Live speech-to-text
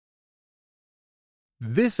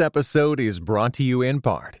This episode is brought to you in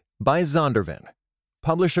part by Zondervan,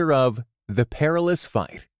 publisher of The Perilous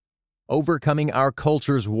Fight, Overcoming Our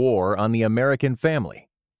Culture's War on the American Family,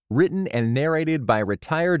 written and narrated by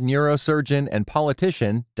retired neurosurgeon and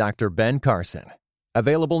politician Dr. Ben Carson.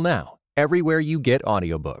 Available now everywhere you get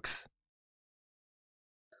audiobooks.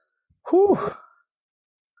 Whew.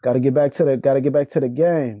 Got to get back to the game. Got to get back to the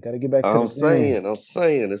game. I'm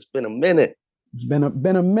saying, it's been a minute. It's been a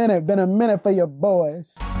minute for your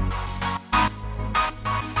boys.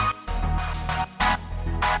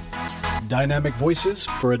 Dynamic voices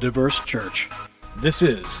for a diverse church. This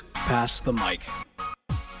is Pass the Mic.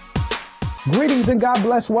 Greetings and God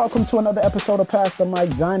bless. Welcome to another episode of Pass the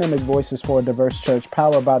Mic, Dynamic Voices for a Diverse Church,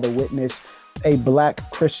 powered by The Witness, a Black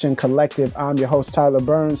Christian collective. I'm your host, Tyler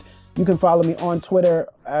Burns. You can follow me on Twitter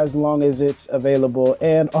as long as it's available,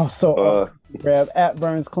 and also on Instagram at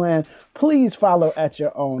Burns Clan. Please follow at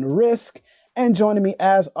your own risk. And joining me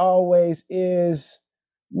as always is,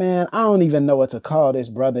 man, I don't even know what to call this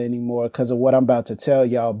brother anymore because of what I'm about to tell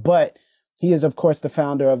y'all. But he is, of course, the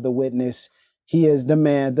founder of The Witness. He is the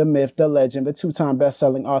man, the myth, the legend, the two-time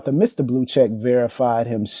best-selling author, Mr. Blue Check Verified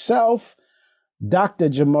himself. Dr.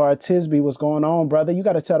 Jemar Tisby, what's going on, brother? You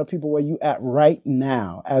got to tell the people where you at right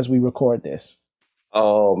now as we record this.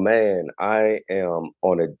 Oh, man, I am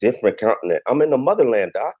on a different continent. I'm in the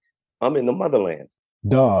motherland, Doc. I'm in the motherland.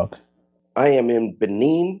 Dog. I am in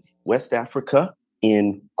Benin, West Africa,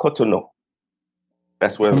 in Cotonou.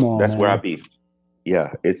 That's where I be.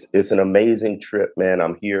 Yeah, it's an amazing trip, man.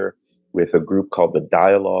 I'm here with a group called the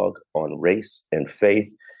Dialogue on Race and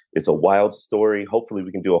Faith. It's a wild story. Hopefully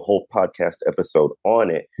we can do a whole podcast episode on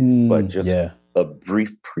it. But just a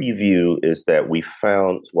brief preview is that we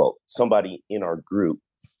found, somebody in our group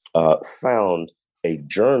found a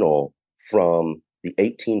journal from the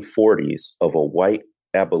 1840s of a white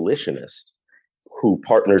abolitionist who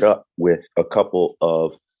partnered up with a couple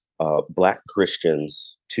of Black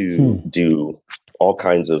Christians to do all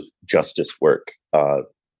kinds of justice work.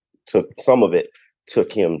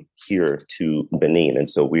 Took him here to Benin. And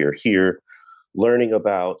so we are here learning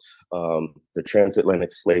about the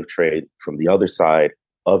transatlantic slave trade from the other side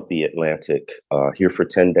of the Atlantic, here for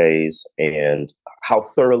 10 days, and how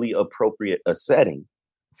thoroughly appropriate a setting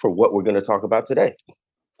for what we're going to talk about today.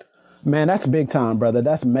 Man, that's big time, brother.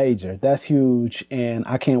 That's major. That's huge. And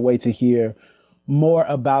I can't wait to hear more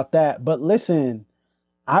about that. But listen,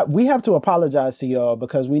 we have to apologize to y'all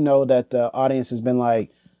because we know that the audience has been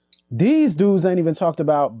like, these dudes ain't even talked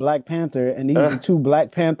about Black Panther, and these are two Black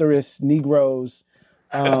Pantherist Negroes.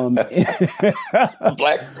 Black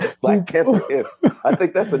Pantherist. I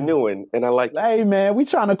think that's a new one, and I like that. Hey man, we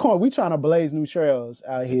trying to blaze new trails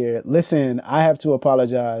out here. Listen, I have to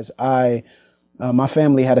apologize. My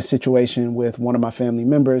family had a situation with one of my family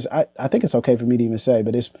members. I think it's okay for me to even say,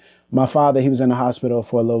 but it's my father. He was in the hospital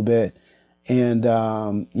for a little bit, and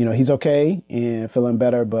he's okay and feeling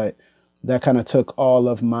better, but that kind of took all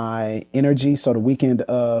of my energy. So the weekend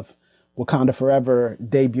of Wakanda Forever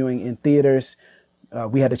debuting in theaters,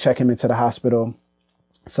 we had to check him into the hospital.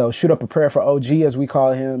 So shoot up a prayer for OG, as we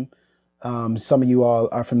call him. Some of you all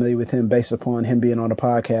are familiar with him based upon him being on the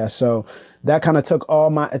podcast. So that kind of took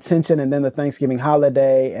all my attention. And then the Thanksgiving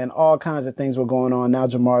holiday and all kinds of things were going on. Now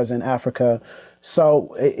Jamar's in Africa.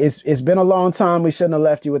 So it's been a long time. We shouldn't have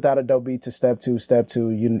left you without a dope beat to step two.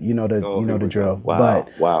 You know the drill.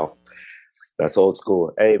 Wow. That's old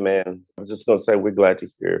school. Hey, man, I'm just going to say we're glad to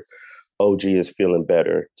hear OG is feeling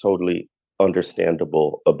better. Totally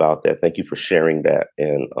understandable about that. Thank you for sharing that.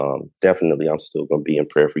 And definitely, I'm still going to be in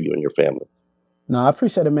prayer for you and your family. No, I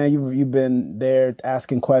appreciate it, man. You've been there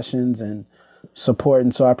asking questions and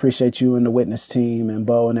supporting. So I appreciate you and the Witness team and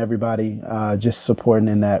Bo and everybody just supporting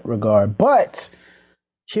in that regard. But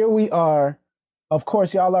here we are. Of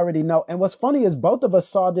course, y'all already know. And what's funny is both of us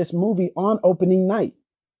saw this movie on opening night.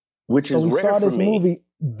 Which is rare for me. So we saw this movie,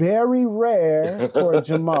 very rare for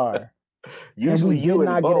Jemar. Usually you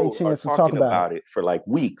and Bo are talking about it for like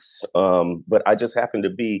weeks. But I just happen to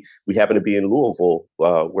be in Louisville,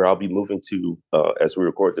 where I'll be moving to as we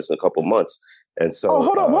record this in a couple months. And so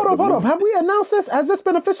hold up. Have we announced this? Has this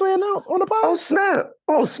been officially announced on the podcast?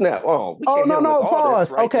 Oh snap. Oh, no,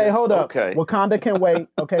 pause. Right okay, hold up. Okay. Wakanda can wait.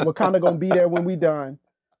 Okay, Wakanda gonna be there when we done.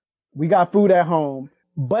 We got food at home.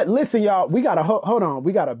 But listen, y'all, we got hold on.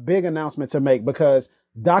 We got a big announcement to make because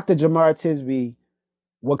Dr. Jemar Tisby,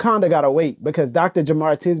 Wakanda got to wait because Dr.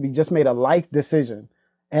 Jemar Tisby just made a life decision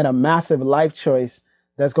and a massive life choice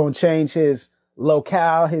that's going to change his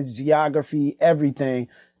locale, his geography, everything.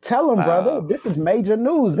 Tell them, brother. This is major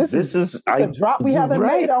news. This is a drop we haven't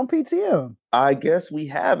made on PTM. I guess we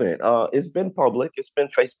haven't. It's been public. It's been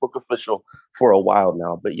Facebook official for a while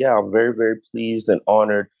now. But yeah, I'm very, very pleased and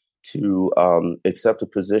honored to accept a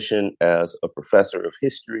position as a professor of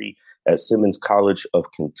history at Simmons College of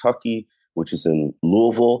Kentucky, which is in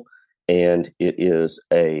Louisville. And it is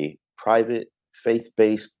a private,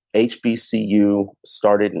 faith-based HBCU,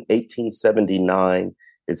 started in 1879.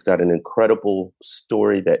 It's got an incredible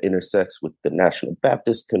story that intersects with the National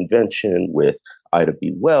Baptist Convention, with Ida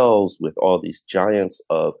B. Wells, with all these giants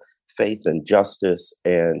of faith and justice.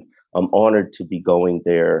 And I'm honored to be going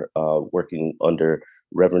there, working under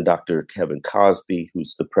Reverend Dr. Kevin Cosby,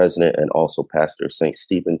 who's the president and also pastor of St.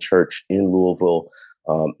 Stephen Church in Louisville.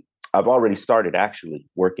 I've already started actually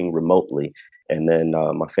working remotely. And then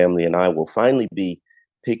my family and I will finally be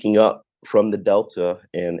picking up from the Delta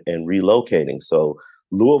and relocating. So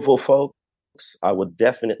Louisville folks, I would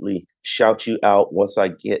definitely shout you out once I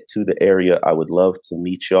get to the area. I would love to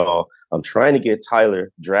meet y'all. I'm trying to get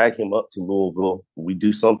Tyler, drag him up to Louisville. We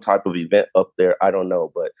do some type of event up there. I don't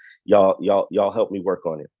know, but y'all help me work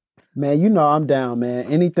on it. Man, you know I'm down, man.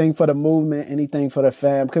 Anything for the movement, anything for the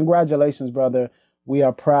fam. Congratulations, brother. We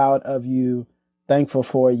are proud of you, thankful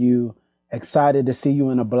for you, excited to see you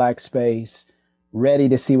in a Black space. Ready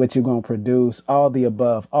to see what you're going to produce, all the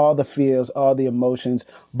above, all the feels, all the emotions.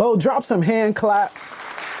 Bo, drop some hand claps.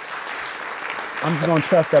 I'm just going to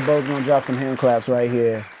trust that Bo's going to drop some hand claps right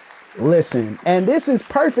here. Listen, and this is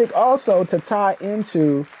perfect also to tie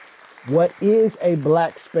into what is a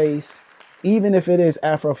Black space, even if it is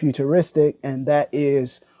Afrofuturistic, and that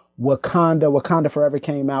is Wakanda. Wakanda Forever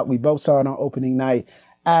came out. We both saw it on opening night,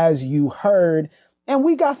 as you heard, and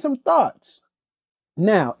we got some thoughts.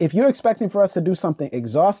 Now, if you're expecting for us to do something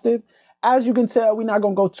exhaustive, as you can tell, we're not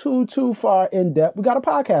going to go too far in depth. We got a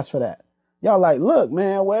podcast for that. Y'all like, look,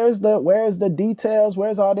 man, where's the details?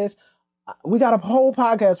 Where's all this? We got a whole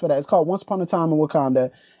podcast for that. It's called Once Upon a Time in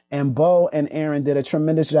Wakanda. And Bo and Aaron did a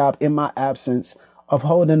tremendous job in my absence of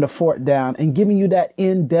holding the fort down and giving you that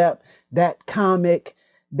in-depth, that comic,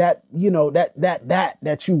 that, you know,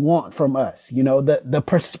 that you want from us, you know, the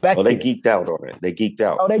perspective. Oh, they geeked out on it. They geeked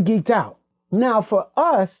out. Oh, they geeked out. Now, for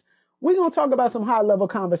us, we're going to talk about some high-level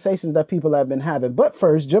conversations that people have been having. But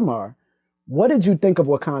first, Jamar, what did you think of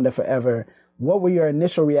Wakanda Forever? What were your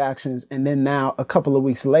initial reactions? And then now, a couple of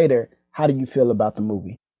weeks later, how do you feel about the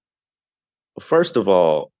movie? First of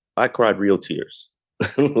all, I cried real tears.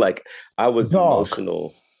 Like, I was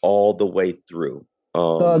emotional all the way through.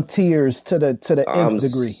 Thug tears to the nth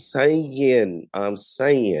degree. I'm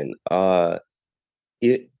saying,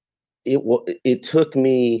 it took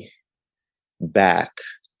me back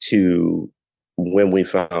to when we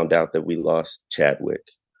found out that we lost Chadwick.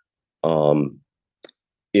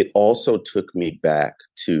 It also took me back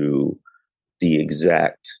to the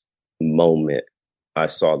exact moment I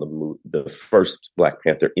saw the first Black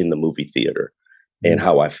Panther in the movie theater, and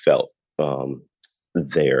how I felt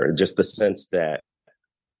there. Just the sense that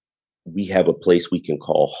we have a place we can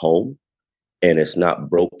call home, and it's not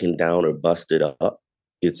broken down or busted up.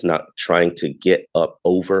 It's not trying to get up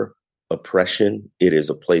over oppression. It is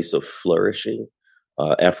a place of flourishing,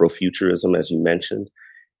 Afrofuturism, as you mentioned.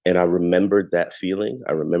 And I remembered that feeling.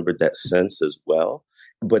 I remembered that sense as well.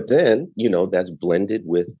 But then, you know, that's blended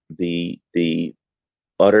with the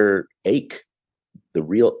utter ache, the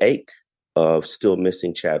real ache of still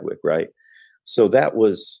missing Chadwick, right? So that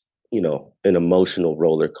was, you know, an emotional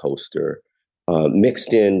roller coaster,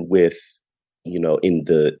 mixed in with, you know, in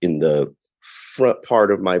the front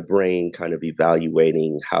part of my brain kind of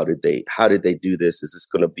evaluating how did they do this? Is this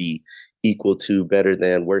going to be equal to, better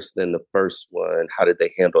than, worse than the first one? How did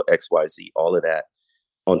they handle XYZ? All of that.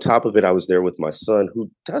 On top of it, I was there with my son,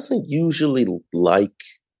 who doesn't usually like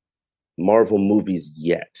Marvel movies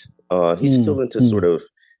yet. He's still into sort of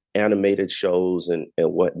animated shows and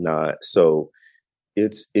whatnot. So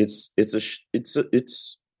it's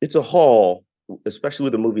a haul, especially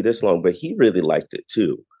with a movie this long. But he really liked it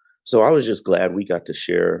too. So I was just glad we got to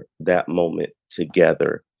share that moment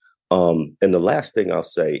together. And the last thing I'll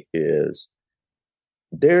say is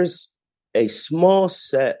there's a small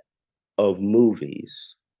set of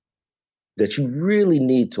movies that you really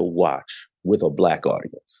need to watch with a Black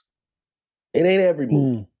audience. It ain't every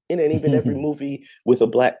movie. It ain't even every movie with a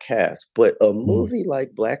Black cast. But a movie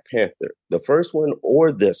like Black Panther, the first one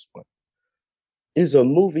or this one, is a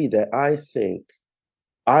movie that I think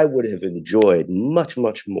I would have enjoyed much,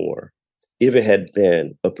 much more if it had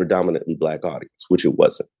been a predominantly Black audience, which it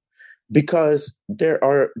wasn't. Because there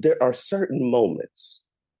are certain moments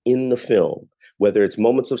in the film, whether it's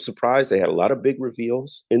moments of surprise, they had a lot of big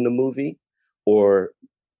reveals in the movie, or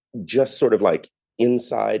just sort of like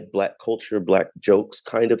inside Black culture, Black jokes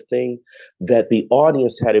kind of thing, that the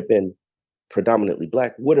audience, had it been predominantly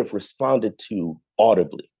Black, would have responded to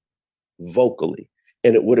audibly, vocally.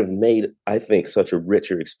 And it would have made, I think, such a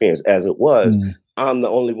richer experience. As it was, I'm the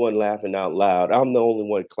only one laughing out loud. I'm the only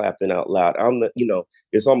one clapping out loud.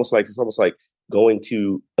 It's almost like going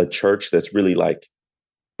to a church that's really like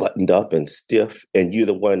buttoned up and stiff, and you're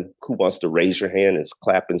the one who wants to raise your hand and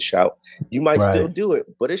clap and shout. You might still do it,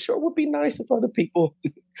 but it sure would be nice if other people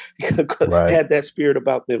had that spirit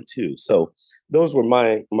about them too. So those were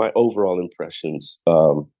my overall impressions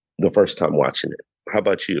the first time watching it. How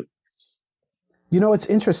about you? You know, it's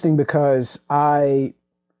interesting because I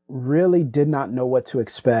really did not know what to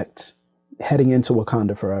expect heading into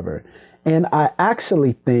Wakanda Forever. And I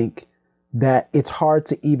actually think that it's hard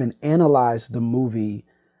to even analyze the movie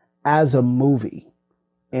as a movie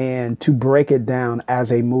and to break it down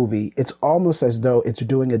as a movie. It's almost as though it's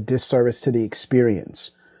doing a disservice to the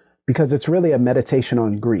experience, because it's really a meditation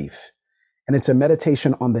on grief. And it's a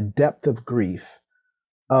meditation on the depth of grief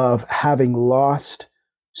of having lost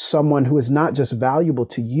someone who is not just valuable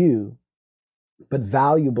to you, but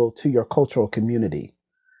valuable to your cultural community.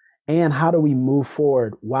 And how do we move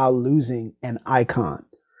forward while losing an icon?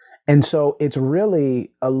 And so it's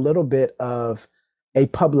really a little bit of a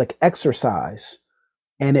public exercise.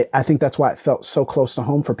 And I think that's why it felt so close to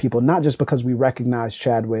home for people, not just because we recognize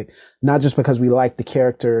Chadwick, not just because we like the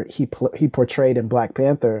character he portrayed in Black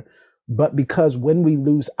Panther, but because when we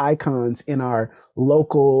lose icons in our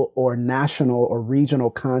local or national or regional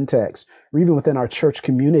context, or even within our church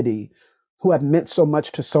community, who have meant so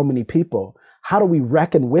much to so many people, how do we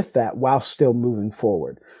reckon with that while still moving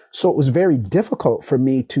forward? So it was very difficult for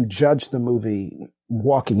me to judge the movie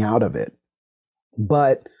walking out of it.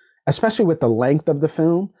 But especially with the length of the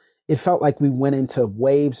film, it felt like we went into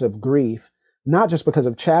waves of grief, not just because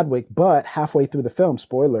of Chadwick, but halfway through the film,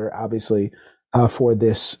 spoiler, obviously, for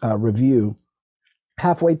this review,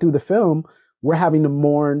 halfway through the film, we're having to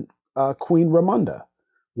mourn Queen Ramonda.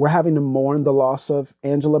 We're having to mourn the loss of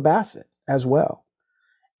Angela Bassett as well.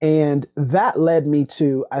 And that led me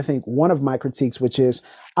to, I think, one of my critiques, which is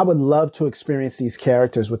I would love to experience these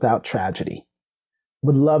characters without tragedy.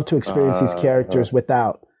 Would love to experience these characters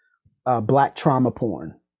without Black trauma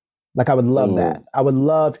porn. Like, I would love that. I would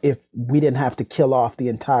love if we didn't have to kill off the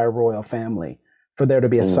entire royal family for there to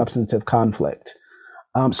be a substantive conflict.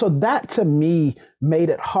 So that to me made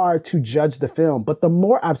it hard to judge the film. But the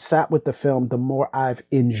more I've sat with the film, the more I've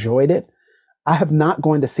enjoyed it. I have not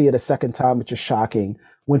going to see it a second time, which is shocking.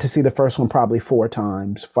 Went to see the first one probably 5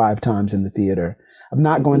 times in the theater. I'm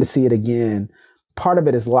not going to see it again. Part of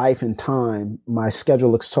it is life and time. My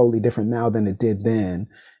schedule looks totally different now than it did then.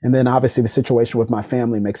 And then obviously the situation with my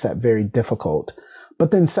family makes that very difficult.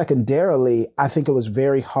 But then secondarily, I think it was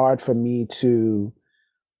very hard for me to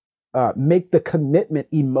make the commitment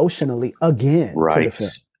emotionally again to the film.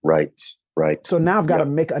 Right. So now I've got to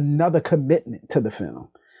make another commitment to the film.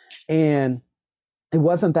 And it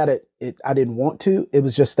wasn't that I didn't want to. It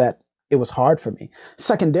was just that it was hard for me.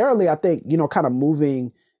 Secondarily, I think, kind of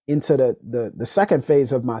moving into the second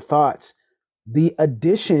phase of my thoughts, the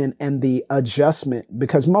addition and the adjustment,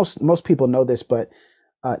 because most people know this, but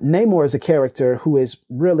Namor is a character who is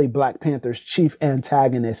really Black Panther's chief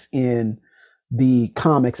antagonist in the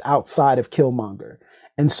comics outside of Killmonger.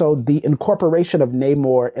 And so the incorporation of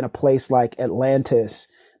Namor in a place like Atlantis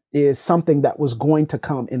is something that was going to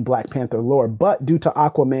come in Black Panther lore. But due to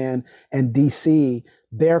Aquaman and DC,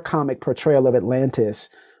 their comic portrayal of Atlantis,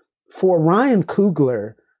 for Ryan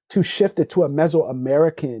Coogler to shift it to a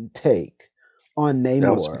Mesoamerican take on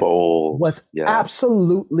Namor was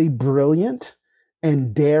absolutely brilliant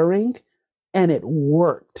and daring, and it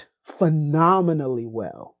worked phenomenally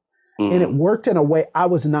well. And it worked in a way I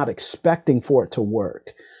was not expecting for it to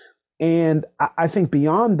work. And I think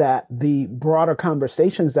beyond that, the broader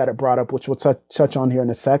conversations that it brought up, which we'll touch on here in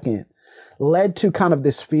a second, led to kind of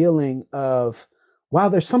this feeling of, wow,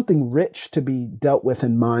 there's something rich to be dealt with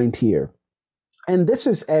in mind here. And this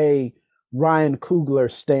is a Ryan Coogler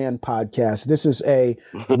Stan podcast. This is a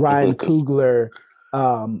Ryan Coogler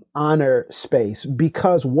honor space,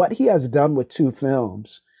 because what he has done with 2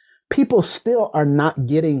 films, people still are not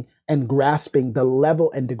getting and grasping the level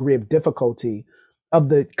and degree of difficulty of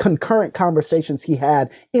the concurrent conversations he had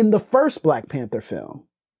in the first Black Panther film.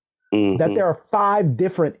 That there are 5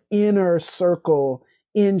 different inner circle,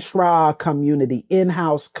 intra-community,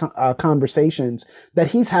 in-house conversations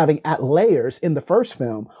that he's having at layers in the first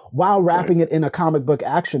film while wrapping it in a comic book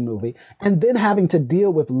action movie, and then having to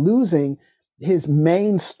deal with losing his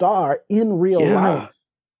main star in real life.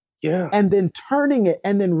 Yeah. And then turning it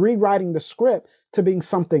and then rewriting the script to being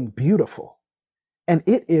something beautiful. And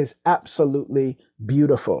it is absolutely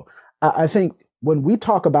beautiful. I think when we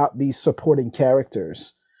talk about these supporting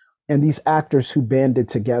characters and these actors who banded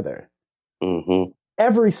together,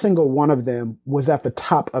 every single one of them was at the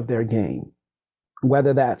top of their game.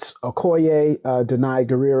 Whether that's Okoye, Danai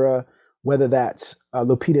Gurira, whether that's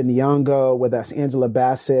Lupita Nyong'o, whether that's Angela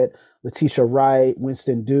Bassett, Letitia Wright,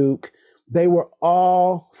 Winston Duke, they were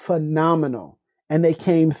all phenomenal and they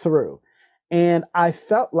came through. And I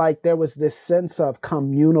felt like there was this sense of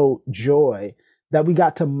communal joy that we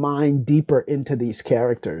got to mine deeper into these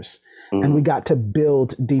characters and we got to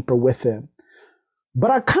build deeper with them.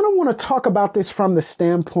 But I kind of want to talk about this from the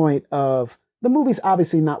standpoint of the movie's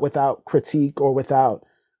obviously not without critique or without,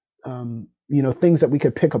 things that we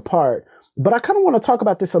could pick apart. But I kind of want to talk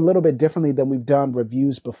about this a little bit differently than we've done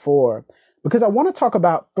reviews before, because I want to talk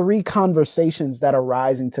about 3 conversations that are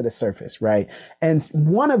rising to the surface, right? And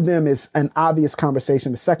one of them is an obvious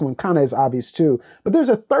conversation. The second one kind of is obvious too, but there's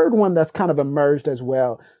a third one that's kind of emerged as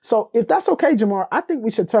well. So if that's okay, Jamar, I think we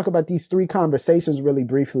should talk about these 3 conversations really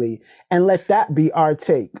briefly and let that be our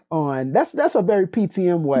take on, that's a very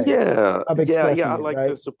PTM way of expressing it, I like right?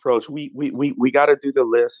 this approach. We got to do the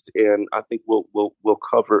list, and I think we'll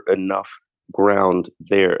cover enough ground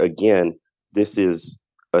there. Again, this is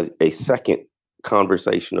a second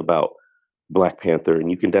conversation about Black Panther, and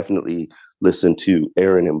you can definitely listen to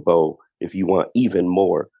Aaron and Bo if you want even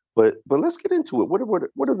more. But let's get into it. What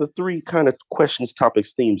are the 3 kind of questions,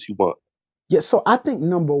 topics, themes you want? Yeah, so I think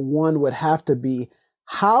number 1 would have to be,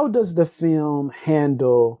 how does the film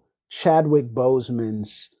handle Chadwick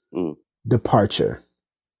Boseman's departure?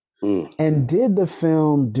 And did the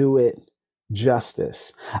film do it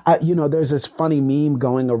justice? There's this funny meme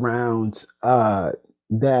going around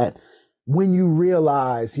that when you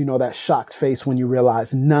realize, that shocked face when you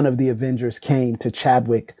realize none of the Avengers came to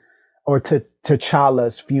Chadwick or to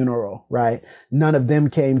T'Challa's funeral, right? None of them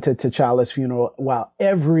came to T'Challa's funeral, while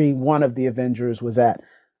every one of the Avengers was at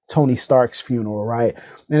Tony Stark's funeral, right?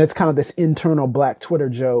 And it's kind of this internal Black Twitter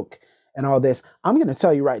joke and all this. I'm going to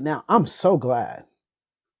tell you right now, I'm so glad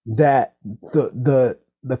that the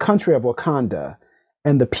country of Wakanda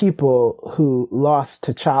and the people who lost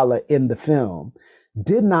T'Challa in the film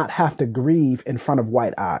did not have to grieve in front of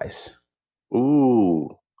white eyes. Ooh.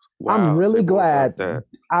 Wow, I'm really glad.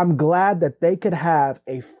 I'm glad that they could have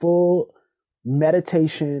a full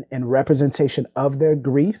meditation and representation of their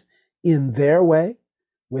grief in their way,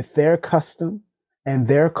 with their custom and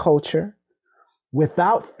their culture,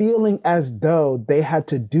 without feeling as though they had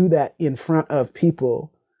to do that in front of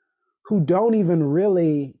people who don't even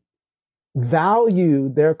really value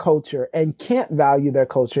their culture and can't value their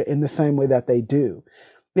culture in the same way that they do.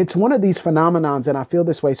 It's one of these phenomenons, and I feel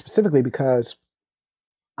this way specifically because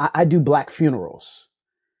I do Black funerals.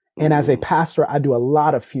 And as a pastor, I do a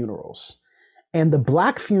lot of funerals. And the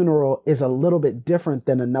Black funeral is a little bit different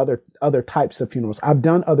than other types of funerals. I've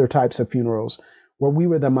done other types of funerals where we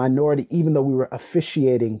were the minority, even though we were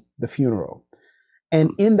officiating the funeral.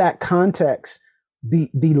 And in that context, the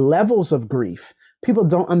levels of grief, people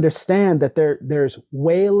don't understand that there's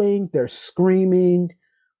wailing, there's screaming,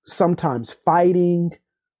 sometimes fighting,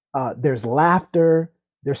 there's laughter,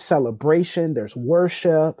 there's celebration, there's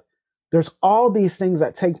worship. There's all these things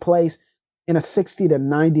that take place in a 60 to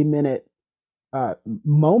 90 minute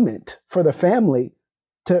moment for the family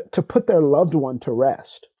to put their loved one to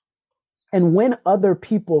rest. And when other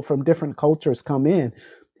people from different cultures come in,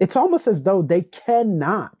 it's almost as though they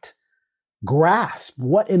cannot grasp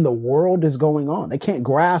what in the world is going on. They can't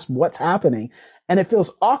grasp what's happening. And it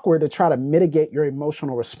feels awkward to try to mitigate your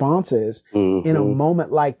emotional responses in a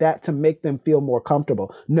moment like that to make them feel more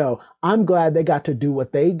comfortable. No, I'm glad they got to do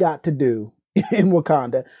what they got to do in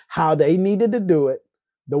Wakanda, how they needed to do it,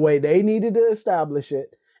 the way they needed to establish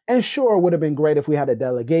it. And sure, it would have been great if we had a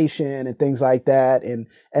delegation and things like that. And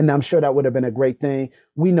I'm sure that would have been a great thing.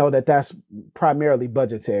 We know that that's primarily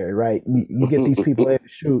budgetary, right? You get these people in to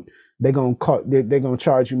shoot, they're gonna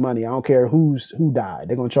charge you money. I don't care who died.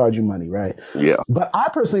 They're gonna charge you money, right? Yeah. But I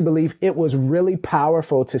personally believe it was really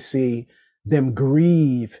powerful to see them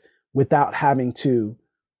grieve without having to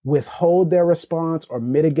withhold their response or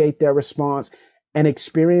mitigate their response, and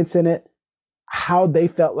experiencing it how they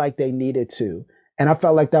felt like they needed to. And I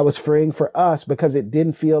felt like that was freeing for us because it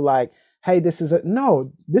didn't feel like, hey, this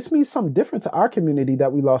means something different to our community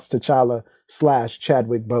that we lost T'Challa /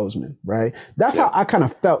 Chadwick Boseman, right? That's how I kind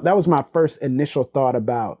of felt. That was my first initial thought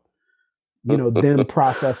about, them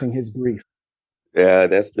processing his grief. Yeah,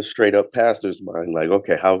 that's the straight up pastor's mind. Like,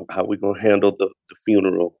 okay, how we gonna handle the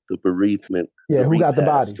funeral, the bereavement, Yeah, the who got the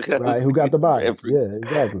repast? body, right? Who got the body? Every, Yeah,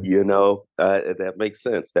 exactly. that makes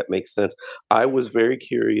sense. That makes sense. I was very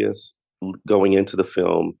curious going into the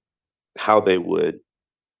film how they would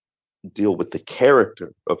deal with the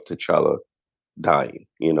character of T'Challa dying.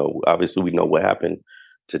 Obviously we know what happened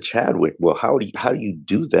to Chadwick. Well, how do you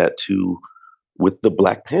do that with the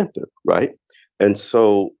Black Panther, right? And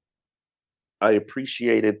so I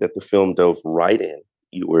appreciated that the film dove right in.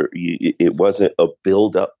 It wasn't a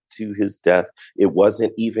build up to his death. It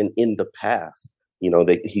wasn't even in the past.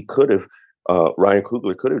 He could have, Ryan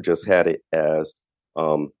Coogler could have just had it as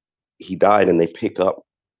he died and they pick up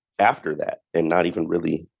after that and not even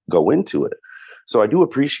really go into it. So I do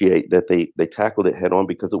appreciate that they tackled it head on,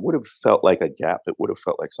 because it would have felt like a gap. It would have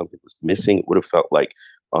felt like something was missing. It would have felt like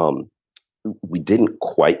we didn't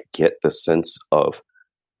quite get the sense of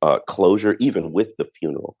closure, even with the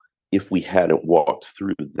funeral, if we hadn't walked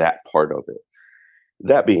through that part of it.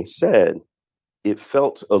 That being said, it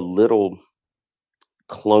felt a little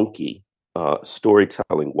clunky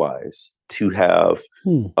storytelling wise to have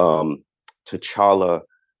T'Challa,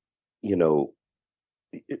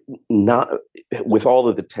 not with all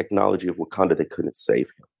of the technology of Wakanda, they couldn't save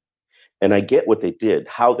him. And I get what they did.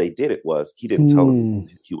 How they did it was he didn't tell him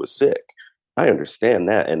he was sick. I understand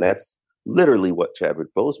that. And that's literally what Chadwick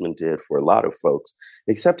Boseman did for a lot of folks,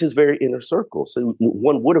 except his very inner circle. So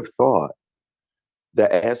one would have thought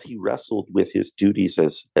that as he wrestled with his duties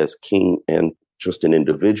as king and just an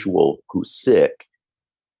individual who's sick,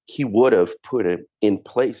 he would have put in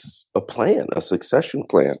place a plan, a succession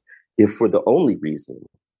plan, if for the only reason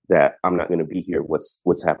that I'm not going to be here,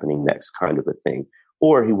 what's happening next, kind of a thing.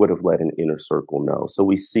 Or he would have let an inner circle know. So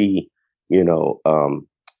we see,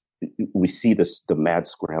 we see the mad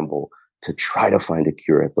scramble to try to find a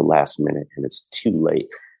cure at the last minute, and it's too late.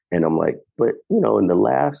 And I'm like, but in the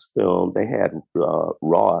last film, they had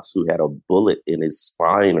Ross, who had a bullet in his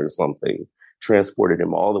spine or something, transported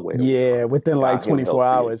him all the way to Wakanda, within like 24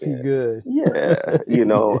 hours, he good. Yeah,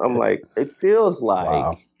 I'm like, it feels like,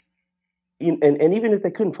 wow. And even if they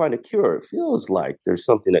couldn't find a cure, it feels like there's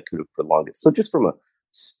something that could have prolonged it. So just from a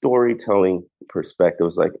storytelling perspective,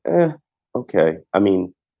 it's like, okay. I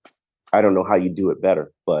mean, I don't know how you do it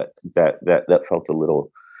better, but that felt a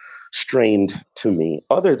little strained to me.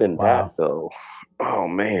 Other than that, though, oh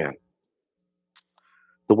man,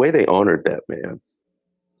 the way they honored that man.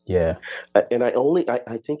 Yeah. And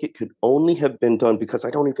I think it could only have been done because I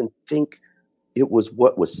don't even think it was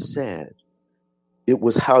what was said. It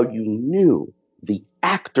was how you knew the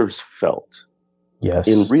actors felt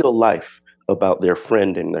in real life about their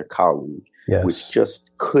friend and their colleague, which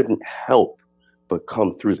just couldn't help but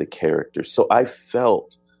come through the characters. So I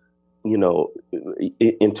felt,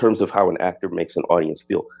 in terms of how an actor makes an audience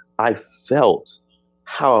feel, I felt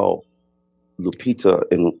how Lupita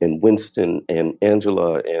and Winston and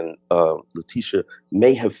Angela and Letitia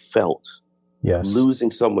may have felt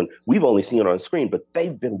losing someone we've only seen on screen, but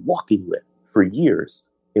they've been walking with for years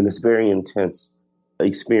in this very intense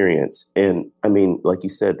experience. And I mean, like you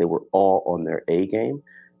said, they were all on their A game.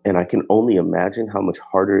 And I can only imagine how much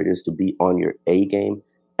harder it is to be on your A game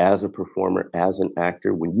as a performer, as an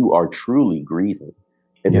actor, when you are truly grieving.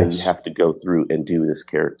 And then you have to go through and do this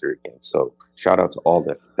character again. So shout out to all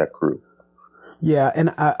that crew. Yeah,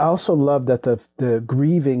 and I also love that the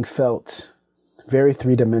grieving felt very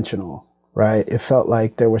three-dimensional, right? It felt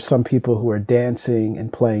like there were some people who were dancing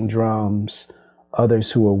and playing drums,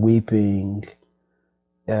 others who were weeping,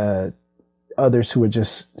 others who were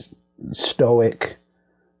just stoic,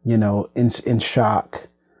 in shock.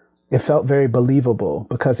 It felt very believable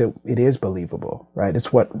because it is believable, right?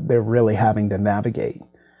 It's what they're really having to navigate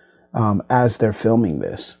as they're filming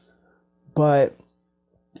this. But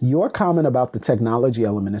your comment about the technology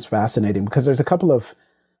element is fascinating because there's a couple of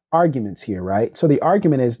arguments here, right? So the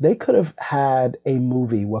argument is they could have had a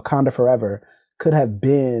movie, Wakanda Forever, could have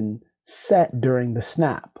been set during the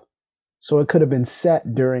snap. So it could have been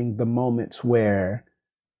set during the moments where,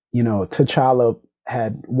 T'Challa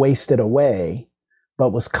had wasted away,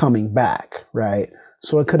 but was coming back, right?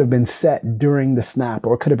 So it could have been set during the snap,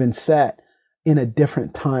 or it could have been set in a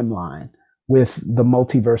different timeline with the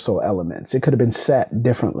multiversal elements. It could have been set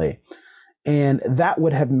differently. And that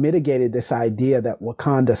would have mitigated this idea that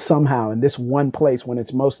Wakanda somehow, in this one place when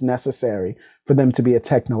it's most necessary for them to be a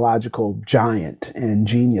technological giant and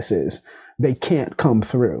geniuses, they can't come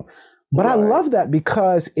through. But I love that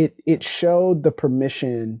because it showed the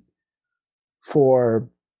permission for,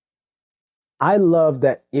 I love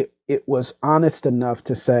that it was honest enough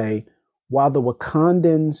to say, while the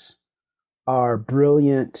Wakandans are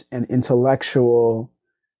brilliant and intellectual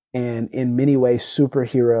and in many ways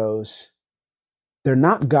superheroes, they're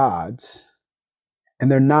not gods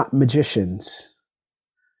and they're not magicians.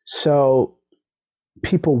 So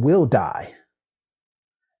people will die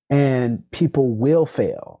and people will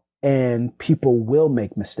fail and people will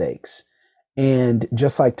make mistakes. And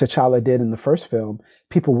just like T'Challa did in the first film,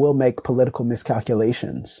 people will make political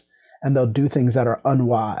miscalculations and they'll do things that are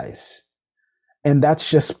unwise. And that's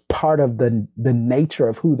just part of the nature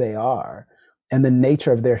of who they are and the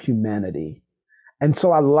nature of their humanity. And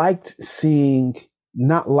so I liked seeing,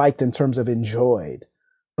 not liked in terms of enjoyed,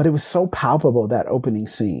 but it was so palpable, that opening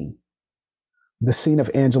scene. The scene of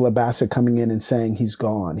Angela Bassett coming in and saying he's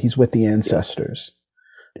gone, he's with the ancestors.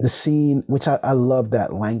 The scene, which I love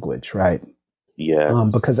that language, right?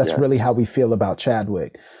 Yes. Because that's really how we feel about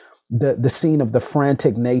Chadwick. The scene of the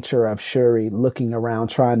frantic nature of Shuri looking around,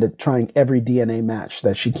 trying every DNA match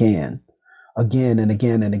that she can, again and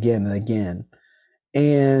again and again and again.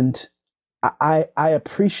 And I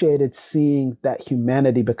appreciated seeing that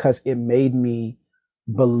humanity because it made me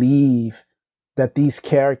believe that these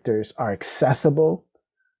characters are accessible,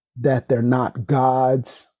 that they're not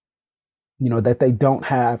gods, that they don't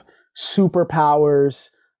have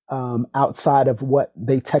superpowers outside of what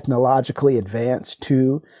they technologically advanced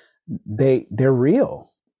to. They're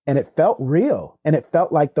real, and it felt real, and it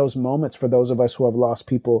felt like those moments for those of us who have lost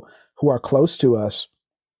people who are close to us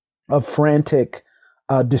of frantic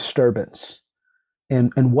disturbance,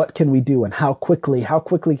 and what can we do, and how quickly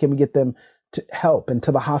can we get them to help and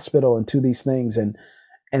to the hospital and to these things, and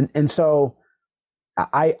so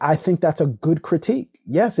I think that's a good critique.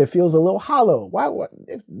 Yes, it feels a little hollow. Why? What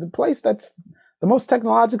if the place that's the most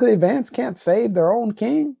technologically advanced can't save their own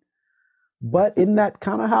king? But isn't that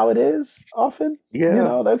kind of how it is often?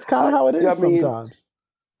 Yeah. That's kind of how it is sometimes.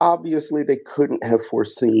 Obviously, they couldn't have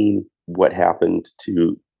foreseen what happened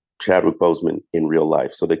to Chadwick Boseman in real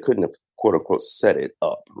life. So they couldn't have, quote unquote, set it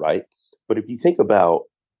up, right? But if you think about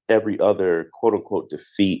every other, quote unquote,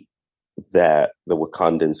 defeat that the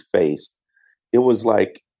Wakandans faced, it was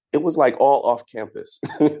like all off campus.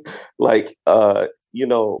 Like, when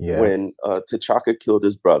T'Chaka killed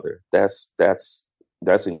his brother, that's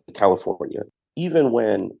in California. Even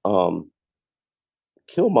when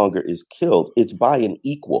Killmonger is killed, it's by an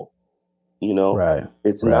equal. Right.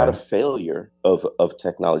 It's not a failure of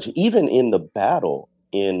technology. Even in the battle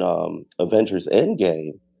in Avengers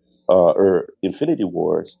Endgame or Infinity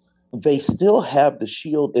Wars, they still have the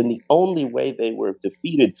shield, and the only way they were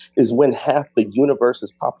defeated is when half the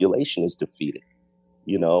universe's population is defeated.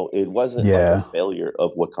 It wasn't like a failure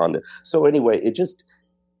of Wakanda. So anyway,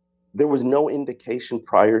 there was no indication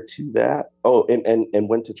prior to that. Oh, and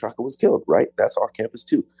when T'Chaka was killed, right? That's off campus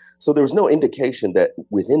too. So there was no indication that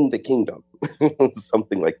within the kingdom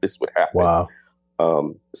something like this would happen. Wow.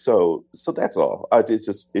 So that's all.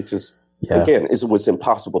 It was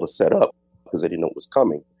impossible to set up because I didn't know it was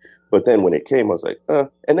coming. But then when it came, I was like,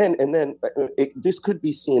 and then this could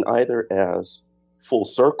be seen either as full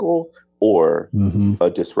circle or a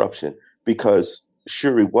disruption, because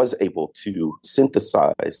Shuri was able to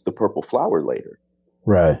synthesize the purple flower later.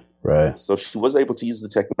 Right. So she was able to use the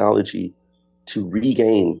technology to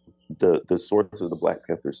regain the source of the Black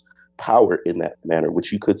Panther's power in that manner,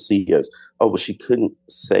 which you could see as, she couldn't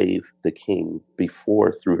save the king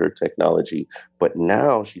before through her technology, but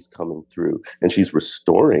now she's coming through and she's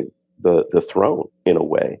restoring the throne in a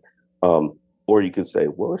way. Or you could say,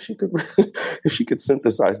 well, if she could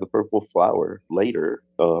synthesize the purple flower later,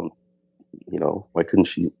 why couldn't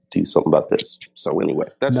she do something about this? So anyway,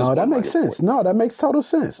 that makes sense. Point. No, that makes total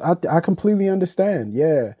sense. I completely understand.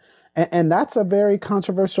 Yeah. And that's a very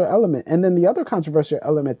controversial element. And then the other controversial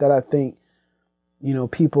element that I think,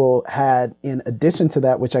 people had in addition to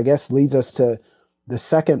that, which I guess leads us to the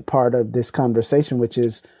second part of this conversation, which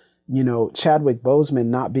is, Chadwick Boseman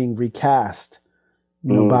not being recast,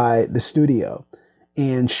 by the studio,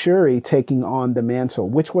 and Shuri taking on the mantle,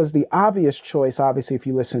 which was the obvious choice. Obviously, if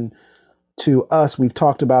you listen to us, we've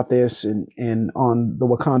talked about this and on the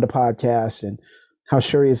Wakanda podcast, and how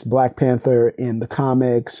Shuri is Black Panther in the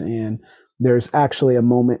comics. And there's actually a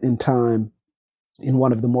moment in time in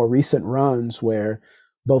one of the more recent runs where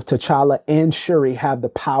both T'Challa and Shuri have the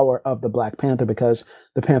power of the Black Panther, because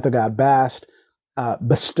the Panther God Bast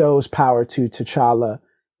bestows power to T'Challa,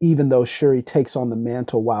 even though Shuri takes on the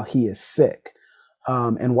mantle while he is sick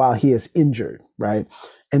and while he is injured, right?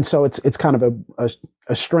 And so it's kind of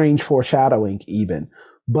a strange foreshadowing even.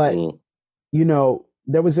 But,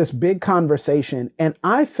 there was this big conversation, and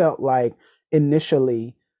I felt like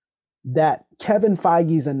initially that Kevin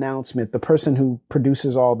Feige's announcement, the person who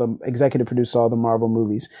executive produces all the Marvel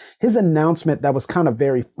movies, his announcement that was kind of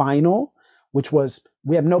very final, which was,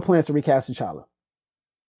 we have no plans to recast T'Challa.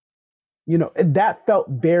 That felt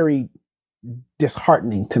very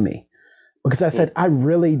disheartening to me, because I said, I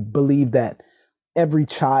really believe that every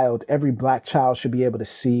Black child should be able to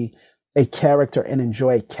see a character and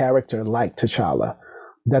enjoy a character like T'Challa,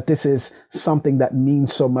 that this is something that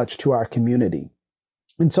means so much to our community.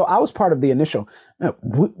 And so I was part of the initial,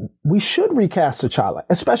 we should recast T'Challa,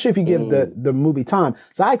 especially if you give the movie time.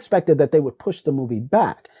 So I expected that they would push the movie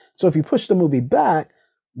back. So if you push the movie back,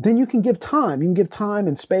 then you can give time. You can give time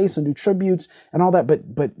and space and do tributes and all that,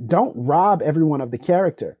 but don't rob everyone of the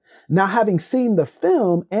character. Now, having seen the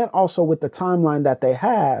film and also with the timeline that they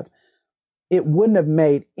have, it wouldn't have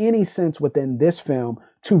made any sense within this film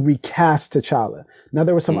to recast T'Challa. Now,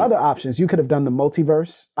 there were some other options. You could have done the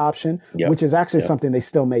multiverse option, which is actually something they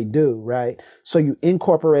still may do, right? So you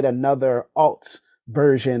incorporate another alt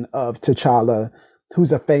version of T'Challa,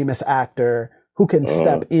 who's a famous actor, who can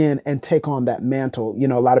step in and take on that mantle.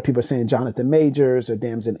 A lot of people are saying Jonathan Majors or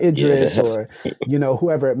Damson Idris or,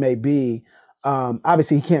 whoever it may be.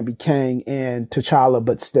 Obviously he can't be Kang and T'Challa,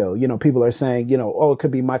 but still, people are saying, it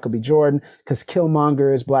could be Michael B. Jordan because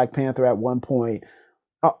Killmonger is Black Panther at one point,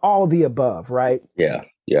 all the above, right? Yeah.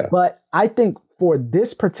 Yeah. But I think for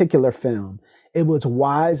this particular film, it was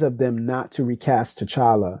wise of them not to recast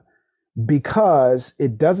T'Challa, because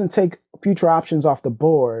it doesn't take future options off the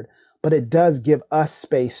board, but it does give us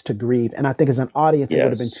space to grieve. And I think as an audience, it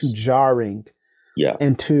would have been too jarring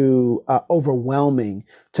and too overwhelming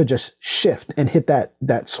to just shift and hit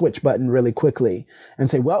that switch button really quickly and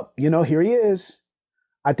say, well, here he is.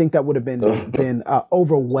 I think that would have been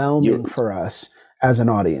overwhelming for us as an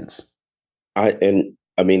audience.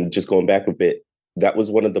 Just going back a bit, that was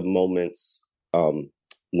one of the moments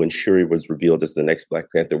when Shuri was revealed as the next Black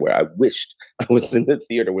Panther, where I wished I was in the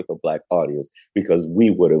theater with a Black audience, because we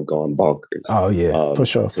would have gone bonkers. Oh yeah, for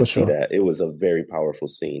sure. To see that, it was a very powerful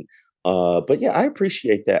scene. But yeah, I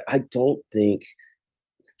appreciate that. I don't think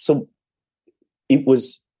so. It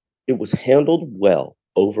was handled well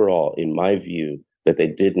overall, in my view, that they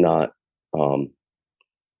did not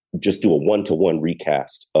just do a 1-to-1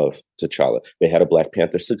 recast of T'Challa. They had a Black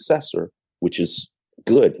Panther successor, which is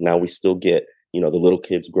good. Now we still get the little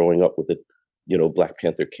kids growing up with the Black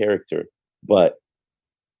Panther character, but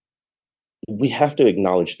we have to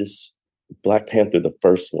acknowledge this Black Panther, the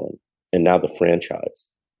first one, and now the franchise.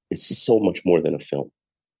 It's so much more than a film.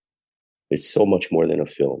 It's so much more than a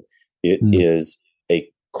film. It is a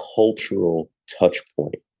cultural touch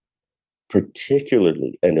point,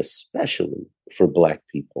 particularly and especially for Black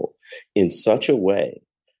people, in such a way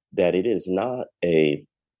that it is not a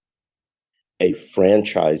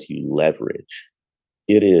franchise you leverage.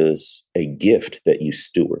 It is a gift that you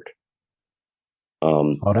steward.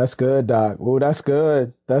 Oh, that's good, Doc. Oh, that's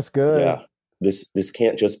good. That's good. Yeah. This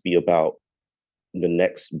can't just be about the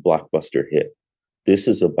next blockbuster hit. This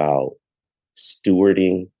is about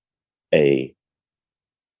stewarding a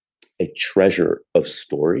treasure of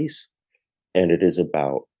stories, and it is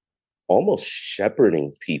about almost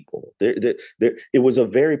shepherding people. It was a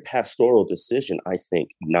very pastoral decision, I think,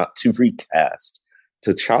 not to recast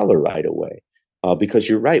T'Challa right away, because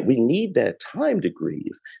you're right. We need that time to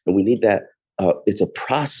grieve, and we need that. It's a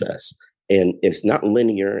process, and it's not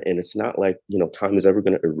linear, and it's not like time is ever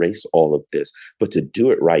going to erase all of this. But to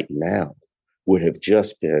do it right now would have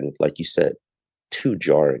just been, like you said, too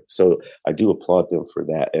jarring. So I do applaud them for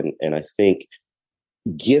that, and I think,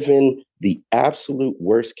 given the absolute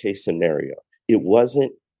worst case scenario, it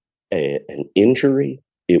wasn't an injury,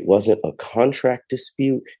 it wasn't a contract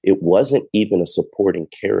dispute, it wasn't even a supporting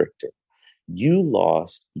character. You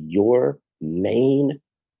lost your main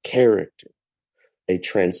character, a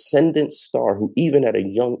transcendent star who even at a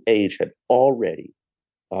young age had already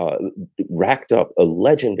racked up a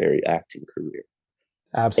legendary acting career.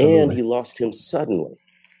 Absolutely. And you lost him suddenly.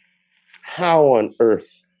 How on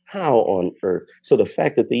earth? So the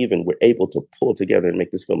fact that they even were able to pull together and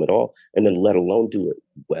make this film at all, and then let alone do it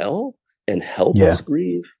well and help us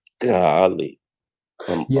grieve, golly.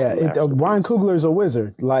 Ryan Coogler is a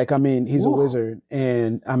wizard. He's a wizard.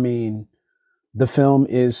 And the film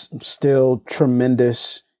is still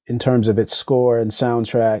tremendous in terms of its score and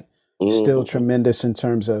soundtrack, still tremendous in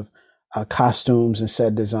terms of costumes and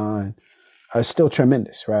set design, still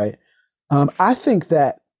tremendous, right? I think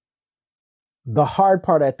that the hard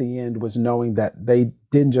part at the end was knowing that they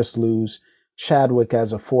didn't just lose Chadwick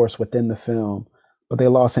as a force within the film, but they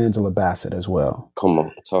lost Angela Bassett as well. Come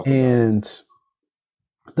on, talk. And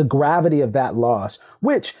the gravity of that loss,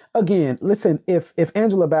 which again, listen, if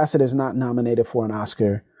Angela Bassett is not nominated for an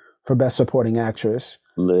Oscar for Best Supporting Actress,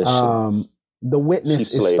 The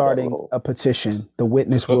Witness is starting a petition. The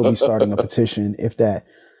Witness will be starting a petition if that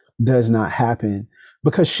does not happen,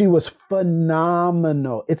 because she was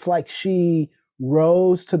phenomenal. It's like she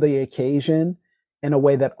rose to the occasion in a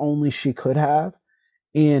way that only she could have.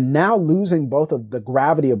 And now losing both of the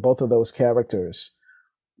gravity of both of those characters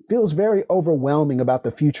feels very overwhelming about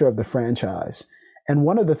the future of the franchise. And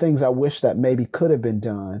one of the things I wish that maybe could have been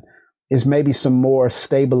done is maybe some more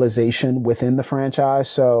stabilization within the franchise.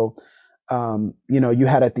 So, you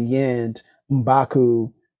had at the end,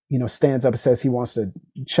 M'Baku, stands up and says he wants to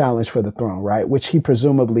challenge for the throne, right? Which he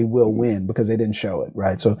presumably will win because they didn't show it,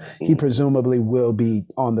 right? So he presumably will be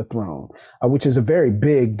on the throne, which is a very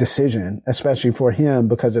big decision, especially for him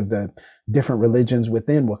because of the different religions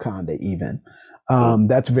within Wakanda even.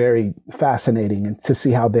 That's very fascinating, and to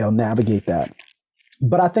see how they'll navigate that.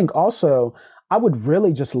 But I think also I would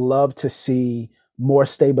really just love to see more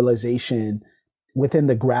stabilization within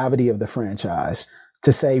the gravity of the franchise,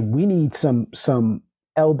 to say we need some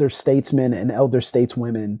elder statesmen and elder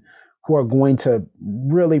stateswomen who are going to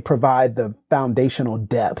really provide the foundational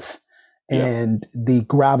depth and the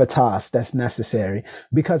gravitas that's necessary.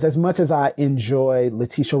 Because as much as I enjoy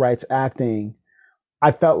Letitia Wright's acting,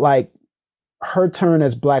 I felt like her turn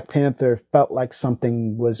as Black Panther felt like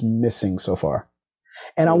something was missing so far.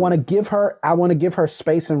 And I want to give her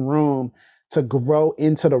space and room to grow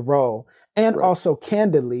into the role. And also,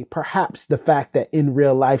 candidly, perhaps the fact that in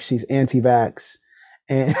real life she's anti-vax,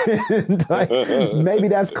 and like, maybe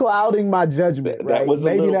that's clouding my judgment, right? That was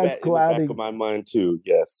maybe that's clouding in the back of my mind too.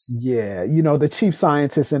 Yes. Yeah, the chief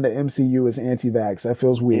scientist in the MCU is anti-vax. That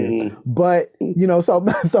feels weird, but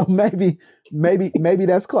so maybe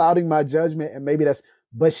that's clouding my judgment, and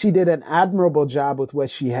but she did an admirable job with what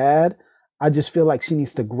she had. I just feel like she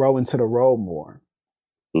needs to grow into the role more,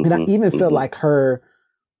 and I even feel like her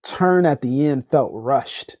turn at the end felt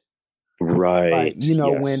rushed. Right. Like,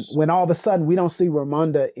 when all of a sudden we don't see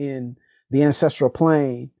Ramonda in the ancestral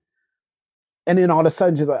plane, and then all of a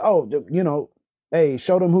sudden she's like, oh, hey,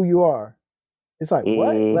 show them who you are. It's like,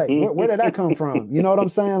 what? Like, where did that come from? You know what I'm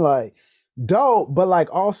saying? Like, dope, but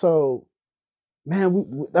like also,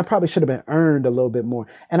 man, that probably should have been earned a little bit more.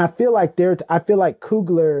 And I feel like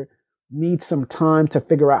Coogler needs some time to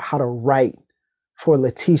figure out how to write for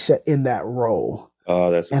Letitia in that role.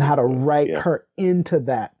 Oh, and how to write her into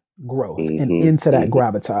that growth and into that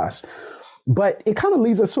gravitas. But it kind of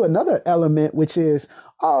leads us to another element, which is,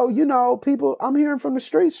 people, I'm hearing from the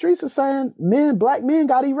streets are saying black men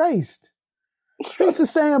got erased. Streets are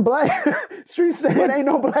saying ain't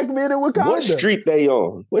no black men in Wakanda. What street they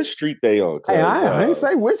on? Hey, I ain't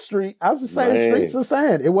say which street. I was just saying streets are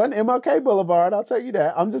saying. It wasn't MLK Boulevard, I'll tell you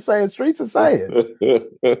that. I'm just saying streets are saying.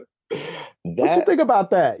 What you think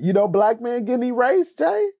about that? Black men getting erased,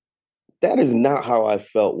 Jay? That is not how I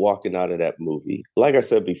felt walking out of that movie. Like I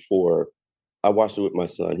said before, I watched it with my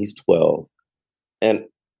son. He's 12. And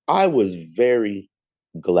I was very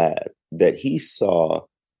glad that he saw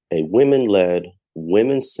a women-led,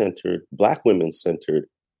 women-centered, Black women-centered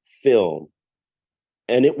film.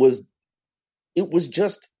 And it was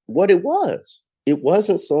just what it was. It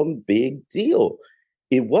wasn't some big deal.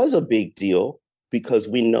 It was a big deal because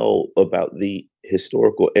we know about the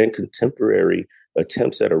historical and contemporary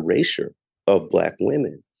attempts at erasure of Black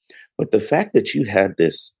women. But the fact that you had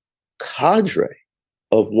this cadre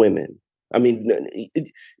of women, I mean,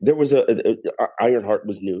 there was Ironheart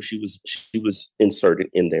was new. She was inserted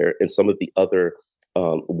in there, and some of the other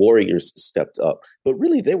warriors stepped up. But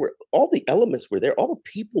really, all the elements were there. All the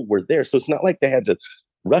people were there. So it's not like they had to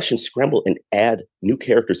rush and scramble and add new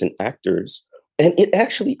characters and actors. And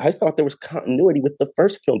I thought there was continuity with the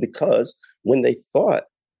first film, because when they thought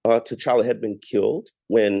T'Challa had been killed,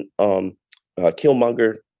 when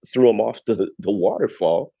Killmonger threw him off the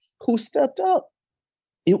waterfall, who stepped up?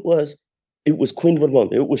 It was Queen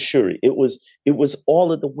Ramonda. It was Shuri. It was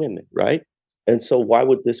all of the women, right? And so why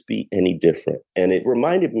would this be any different? And it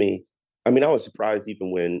reminded me, I mean, I was surprised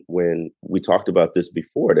even when we talked about this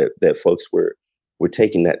before, that folks were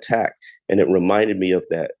taking that tack. And it reminded me of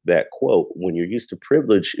that quote, when you're used to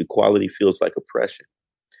privilege, equality feels like oppression.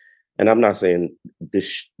 And I'm not saying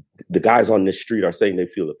the guys on this street are saying they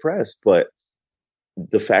feel oppressed, but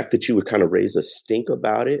the fact that you would kind of raise a stink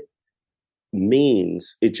about it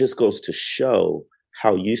means it just goes to show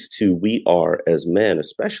how used to we are as men,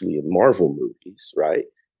 especially in Marvel movies, right?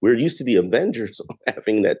 We're used to the Avengers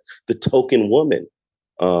having the token woman,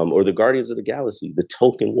 or the Guardians of the Galaxy, the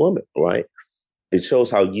token woman, right? It shows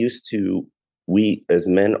how used to we as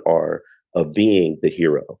men are of being the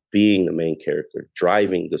hero, being the main character,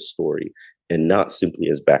 driving the story, and not simply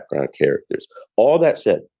as background characters. All that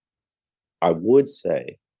said, I would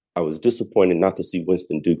say I was disappointed not to see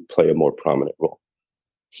Winston Duke play a more prominent role.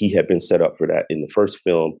 He had been set up for that in the first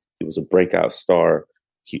film. He was a breakout star.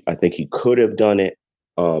 I think he could have done it,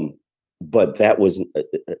 but that was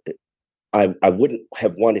I wouldn't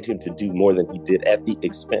have wanted him to do more than he did at the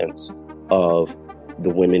expense of the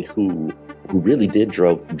women who really did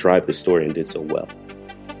drive the story and did so well.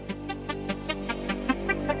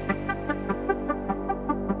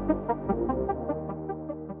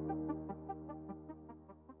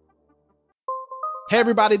 Hey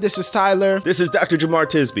everybody, this is Tyler. This is Dr. Jamar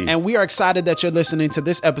Tisby. And we are excited that you're listening to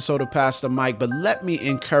this episode of Pass the Mic, but let me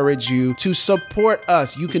encourage you to support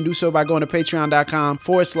us. You can do so by going to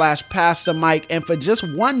patreon.com/Pass the Mic. And for just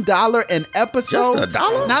 $1 an episode. Just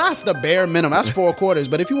 $1? Now that's the bare minimum. That's 4 quarters.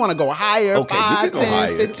 But if you want to go higher, okay, 5, 10,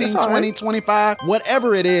 higher. 15, 20, 25,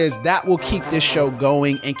 whatever it is, that will keep this show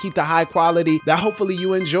going and keep the high quality that hopefully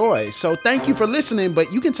you enjoy. So thank you for listening,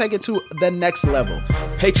 but you can take it to the next level.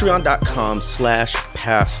 Patreon.com/Pass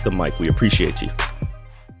the Mic. We appreciate you.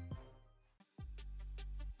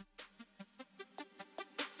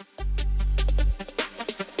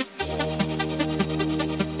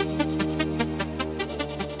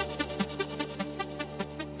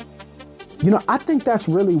 I think that's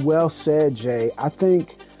really well said, Jay. I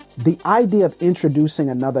think the idea of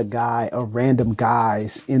introducing another guy or random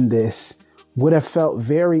guys in this would have felt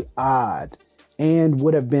very odd and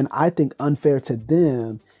would have been, I think, unfair to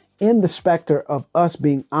them, in the specter of us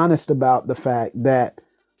being honest about the fact that,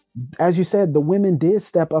 as you said, the women did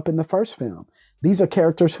step up in the first film. These are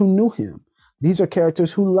characters who knew him. These are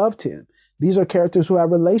characters who loved him. These are characters who had a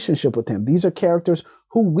relationship with him. These are characters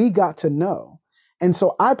who we got to know. And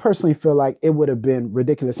so I personally feel like it would have been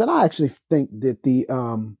ridiculous. And I actually think that the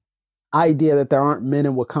idea that there aren't men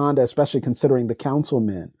in Wakanda, especially considering the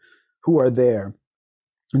councilmen who are there,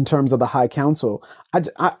 in terms of the High Council,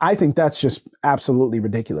 I think that's just absolutely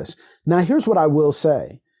ridiculous. Now, here's what I will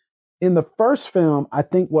say. In the first film, I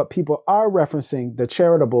think what people are referencing, the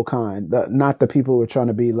charitable kind, not the people who are trying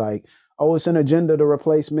to be like, oh, it's an agenda to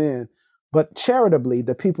replace men, but charitably,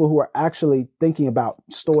 the people who are actually thinking about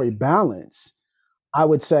story balance, I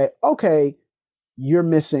would say, okay, you're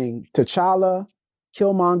missing T'Challa,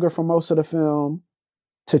 Killmonger for most of the film,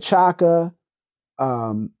 T'Chaka,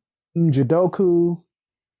 M'Jodoku,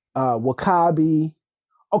 W'Kabi.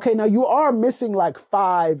 Okay, now you are missing like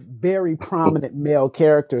 5 very prominent male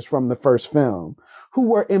characters from the first film who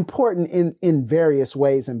were important in various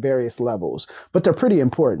ways and various levels, but they're pretty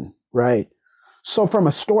important, right? So from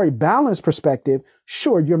a story balance perspective,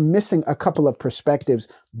 sure, you're missing a couple of perspectives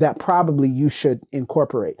that probably you should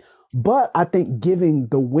incorporate. But I think giving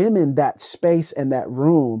the women that space and that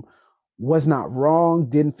room was not wrong,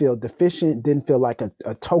 didn't feel deficient, didn't feel like a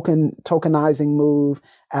tokenizing move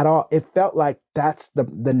at all. It felt like that's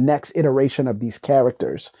the next iteration of these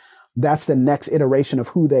characters. That's the next iteration of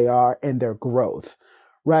who they are and their growth,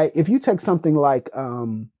 right? If you take something like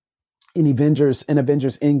in Avengers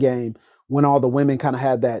Endgame, when all the women kind of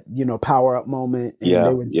had that, power up moment. And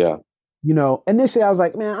they would, initially I was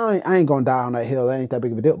like, man, I ain't going to die on that hill. That ain't that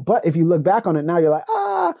big of a deal. But if you look back on it now, you're like,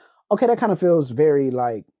 okay, that kind of feels very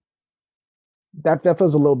like, that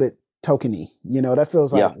feels a little bit tokeny, that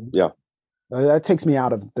feels like, that takes me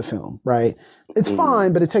out of the film, right? It's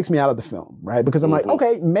fine, but it takes me out of the film, right? Because I'm like,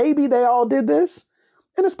 okay, maybe they all did this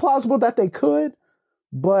and it's plausible that they could,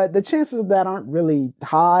 but the chances of that aren't really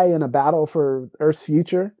high in a battle for Earth's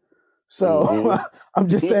future. So I'm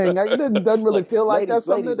just saying, it doesn't really feel like that's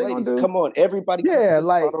something they're going to do. Come on, everybody come to the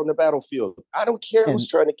spot on the battlefield. I don't care who's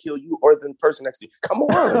trying to kill you or the person next to you. Come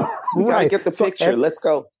on, we got to get the picture. Let's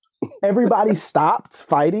go. Everybody stopped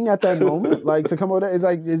fighting at that moment, like to come over there. It's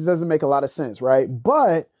like, it doesn't make a lot of sense, right?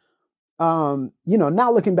 But, now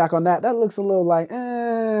looking back on that looks a little like,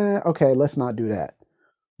 okay, let's not do that.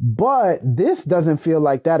 But this doesn't feel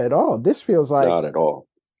like that at all. This feels like not at all.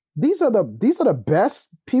 These are the best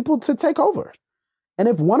people to take over. And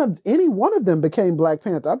if any one of them became Black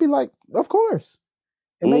Panther, I'd be like, of course.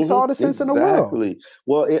 It makes all the sense in the world. Exactly.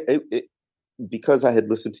 Well, it because I had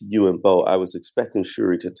listened to you and Bo, I was expecting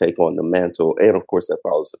Shuri to take on the mantle. And of course, that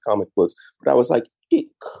follows the comic books. But I was like, it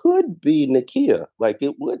could be Nakia. Like,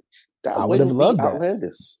 it would. I would have loved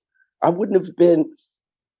outlandish. It would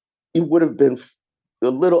have been a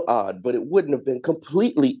little odd, but it wouldn't have been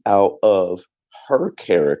completely out of her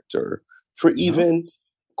character for even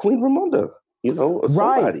Queen Ramonda.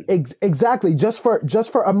 Somebody. Right, exactly. Just for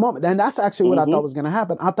a moment. And that's actually what I thought was going to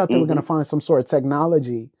happen. I thought they were going to find some sort of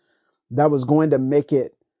technology that was going to make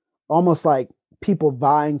it almost like people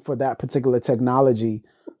vying for that particular technology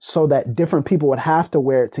so that different people would have to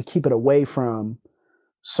wear it to keep it away from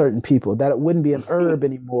certain people, that it wouldn't be an herb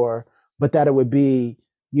anymore, but that it would be,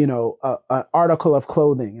 an article of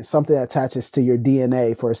clothing and something that attaches to your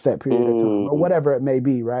DNA for a set period of time or whatever it may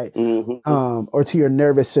be, right? Or to your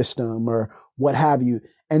nervous system or what have you.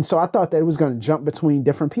 And so I thought that it was going to jump between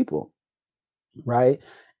different people, right?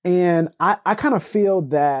 And I kind of feel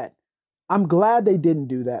that I'm glad they didn't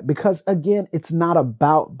do that because, again, it's not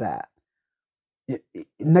about that.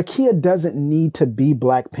 Nakia doesn't need to be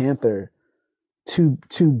Black Panther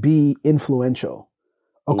to be influential.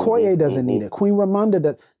 Okoye doesn't need it. Queen Ramonda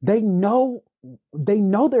does. They know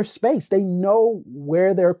their space. They know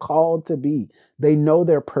where they're called to be. They know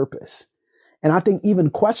their purpose. And I think even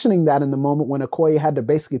questioning that in the moment when Okoye had to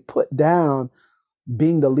basically put down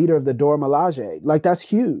being the leader of the Dora Milaje, like that's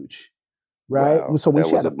huge, right? Wow, so when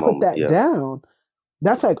she had to put that down,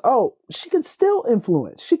 that's like, oh, she can still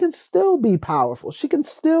influence. She can still be powerful. She can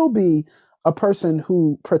still be a person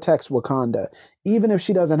who protects Wakanda, even if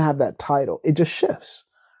she doesn't have that title. It just shifts,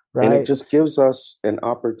 right? And it just gives us an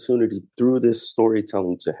opportunity through this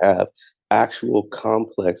storytelling to have actual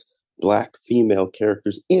complex Black female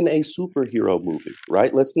characters in a superhero movie,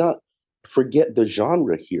 right? Let's not forget the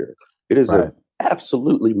genre here. It is an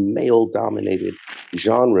absolutely male-dominated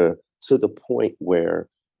genre to the point where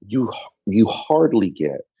you hardly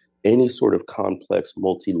get any sort of complex,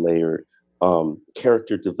 multi-layered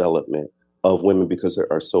character development of women because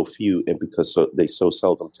there are so few and because they so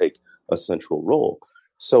seldom take a central role.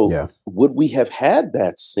 So would we have had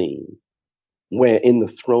that scene when in the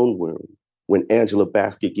throne room, when Angela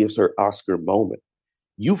Bassett gives her Oscar moment?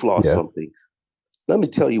 You've lost something. Let me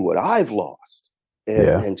tell you what I've lost.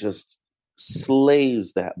 And just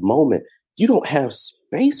slays that moment. You don't have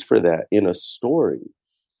space for that in a story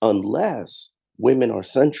unless women are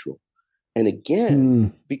central. And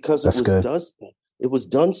again, because it was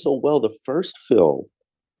done so well the first film,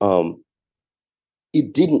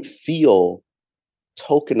 it didn't feel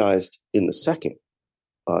tokenized in the second,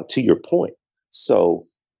 to your point. So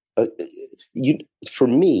for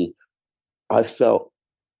me, I felt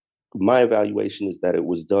my evaluation is that it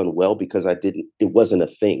was done well because it wasn't a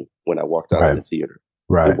thing when I walked out of the theater.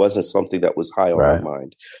 It wasn't something that was high on my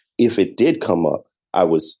mind. If it did come up, I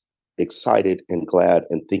was excited and glad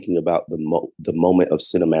and thinking about the moment of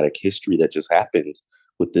cinematic history that just happened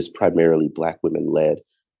with this primarily Black women-led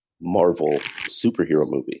Marvel superhero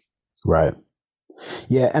movie. Right.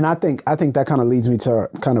 Yeah, and I think that kind of leads me to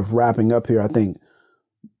kind of wrapping up here. I think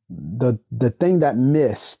the thing that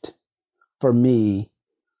missed for me,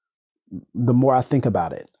 the more I think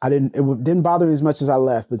about it, it didn't bother me as much as I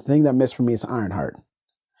left, but the thing that missed for me is Ironheart.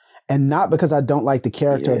 And not because I don't like the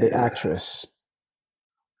character or the actress.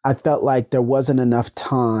 I felt like there wasn't enough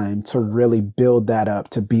time to really build that up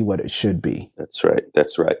to be what it should be. That's right.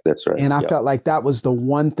 And I felt like that was the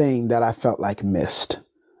one thing that I felt like missed.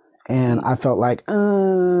 And I felt like,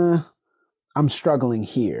 I'm struggling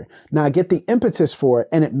here. Now I get the impetus for it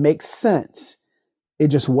and it makes sense. It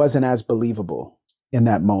just wasn't as believable in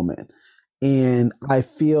that moment. And I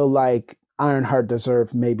feel like Ironheart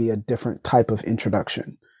deserved maybe a different type of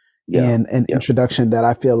introduction. And an introduction that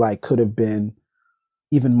I feel like could have been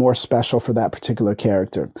even more special for that particular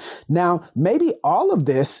character. Now, maybe all of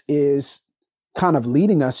this is kind of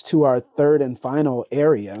leading us to our third and final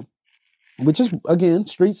area, which is, again,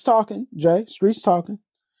 Streets talking, Jay, Streets talking.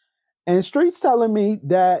 And Streets telling me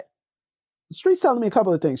a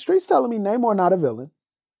couple of things. Streets telling me Namor not a villain.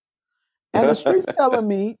 And the Streets telling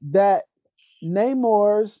me that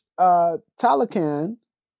Namor's Talokan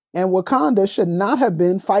and Wakanda should not have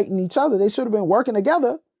been fighting each other. They should have been working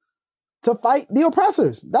together to fight the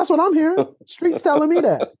oppressors. That's what I'm hearing. Streets telling me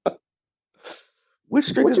that. Which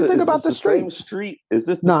street what is you it? think Is about this the street? Same street? Is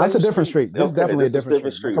this the no, same it's a different street. This is definitely a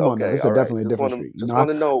different street. Come on, okay, this is definitely a different street. Just want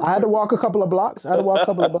to know. I had to walk a couple of blocks. I'm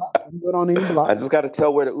good on any blocks. I just got to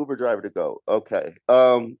tell where the Uber driver to go. Okay.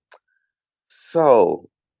 So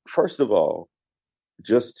first of all,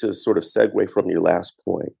 just to sort of segue from your last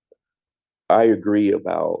point, I agree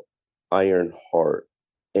about Ironheart,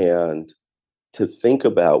 and to think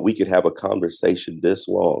about, we could have a conversation this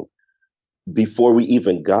long before we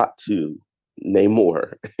even got to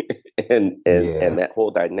Namor and that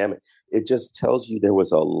whole dynamic. It just tells you there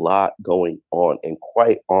was a lot going on. And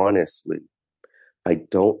quite honestly, I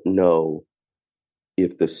don't know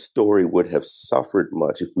if the story would have suffered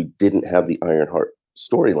much if we didn't have the Ironheart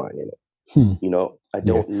storyline in it. I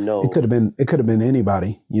don't know. It could have been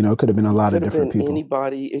anybody. It could have been a lot of different people.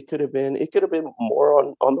 Anybody. It could have been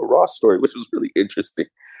more on the Ross story, which was really interesting.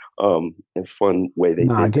 and fun way they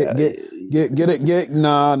nah, did get him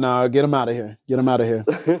out of here. Get him out of here.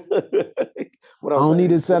 What I don't need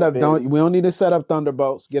to set up. We don't need to set up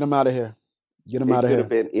Thunderbolts. Get him out of here. Get him out of here. It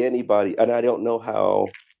could have been anybody, and I don't know how.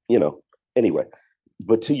 Anyway.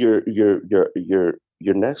 But to your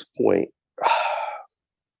next point,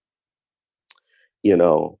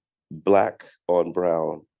 black on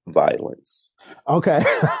brown violence. Okay.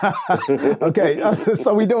 Okay.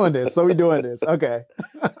 So we doing this. Okay.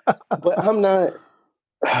 But I'm not.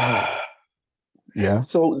 Yeah.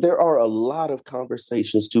 So there are a lot of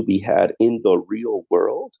conversations to be had in the real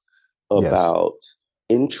world about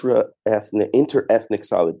inter-ethnic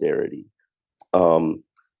solidarity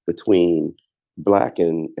between Black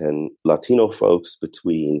and Latino folks,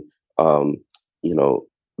 between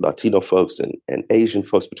Latino folks and Asian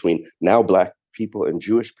folks, between now Black people and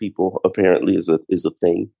Jewish people, apparently is a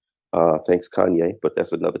thing. Thanks Kanye, but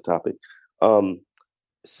that's another topic. And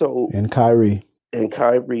Kyrie.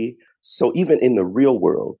 So even in the real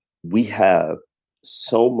world, we have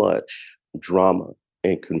so much drama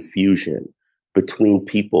and confusion between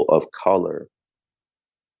people of color.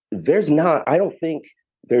 I don't think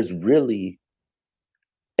there's really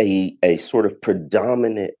a sort of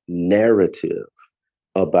predominant narrative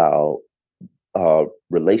about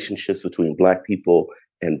relationships between Black people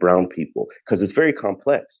and brown people, because it's very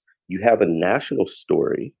complex. You have a national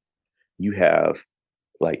story. You have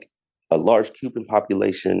like a large Cuban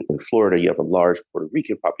population in Florida. You have a large Puerto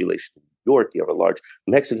Rican population in New York. You have a large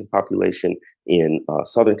Mexican population in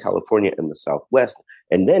Southern California and the Southwest.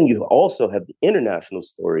 And then you also have the international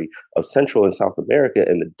story of Central and South America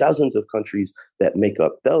and the dozens of countries that make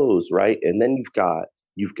up those, right? And then you've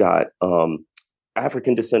got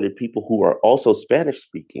African descended people who are also Spanish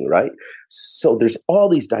speaking, right? So there's all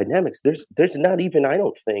these dynamics. There's not even, I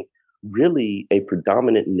don't think, really a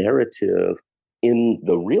predominant narrative in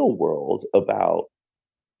the real world about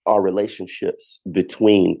our relationships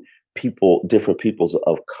between different peoples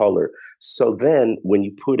of color. So then when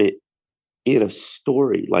you put it in a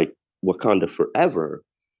story like Wakanda Forever,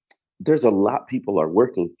 there's a lot people are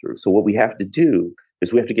working through. So what we have to do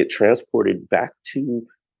is we have to get transported back to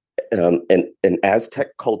an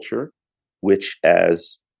Aztec culture, which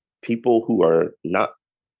as people who are not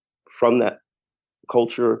from that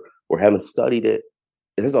culture or haven't studied it,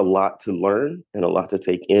 there's a lot to learn and a lot to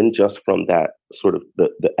take in just from that sort of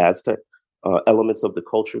the Aztec elements of the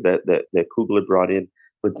culture that Coogler brought in.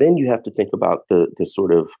 But then you have to think about the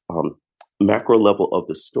sort of macro level of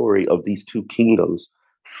the story of these two kingdoms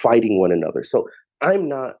fighting one another. So I'm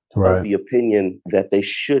not of the opinion that they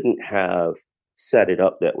shouldn't have set it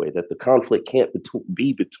up that way, that the conflict can't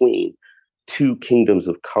be between two kingdoms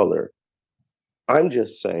of color. I'm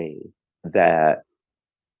just saying that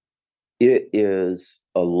it is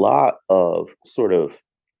a lot of sort of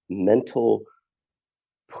mental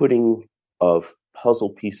putting of puzzle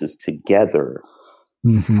pieces together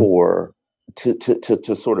to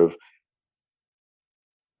sort of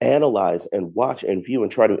analyze and watch and view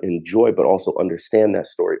and try to enjoy, but also understand that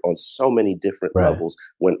story on so many different levels,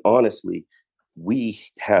 when honestly, we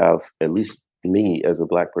have, at least me as a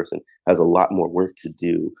Black person, has a lot more work to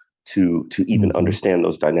do to even understand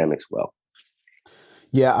those dynamics well.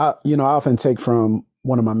 Yeah, I often take from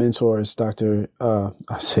one of my mentors, Dr. I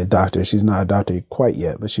said doctor, she's not a doctor quite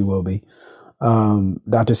yet, but she will be.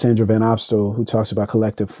 Dr. Sandra Van Opstal, who talks about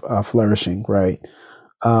collective flourishing, right?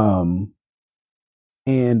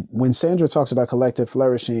 And when Sandra talks about collective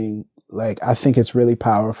flourishing, like, I think it's really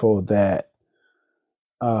powerful that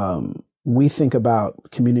we think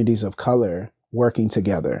about communities of color working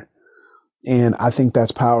together. And I think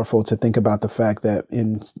that's powerful to think about the fact that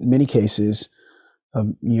in many cases,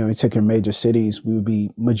 you take your major cities, we would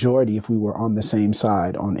be majority if we were on the same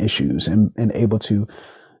side on issues and able to,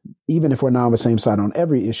 even if we're not on the same side on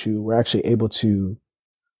every issue, we're actually able to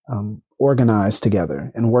organize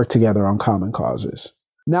together and work together on common causes.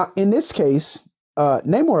 Now, in this case,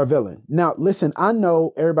 Namor a villain. Now, listen, I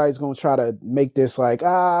know everybody's going to try to make this like,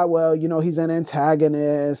 he's an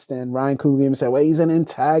antagonist, and Ryan Coogler even said, well, he's an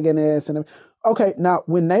antagonist. And okay, now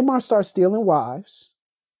when Namor starts stealing wives,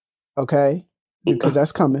 okay, because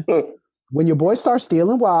that's coming. When your boy starts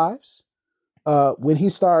stealing wives, when he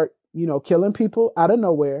start, killing people out of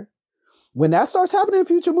nowhere, when that starts happening in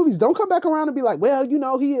future movies, don't come back around and be like, well,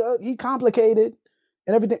 he complicated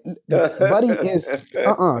and everything. Buddy is,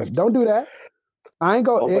 don't do that. I ain't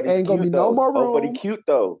go. It ain't gonna be no more room. Oh, but he cute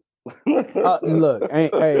though. Look, look.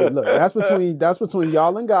 That's between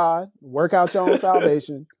y'all and God. Work out your own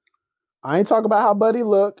salvation. I ain't talking about how Buddy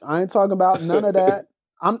look. I ain't talking about none of that.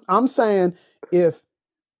 I'm saying if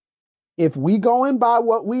we going by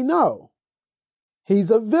what we know,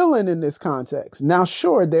 He's a villain in this context. Now,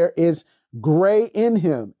 sure, there is gray in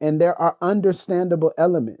him and there are understandable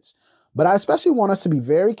elements. But I especially want us to be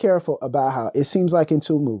very careful about how it seems like in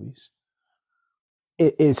two movies,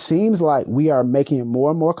 it seems like we are making it more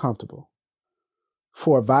and more comfortable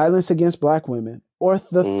for violence against Black women or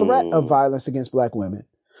the threat of violence against Black women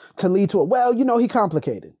to lead to well, he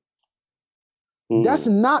complicated. That's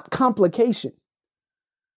not complication.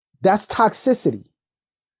 That's toxicity.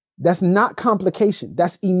 That's not complication.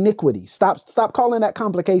 That's iniquity. Stop calling that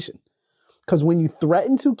complication. Because when you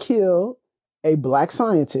threaten to kill a Black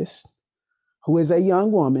scientist who is a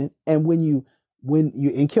young woman, and when you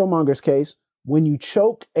in Killmonger's case, when you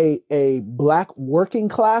choke a Black working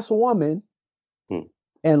class woman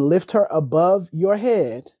and lift her above your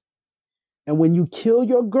head, and when you kill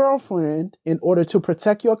your girlfriend in order to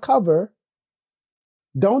protect your cover,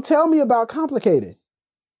 don't tell me about complicated.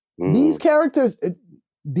 These characters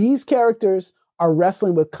are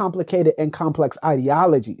wrestling with complicated and complex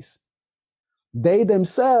ideologies. They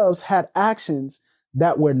themselves had actions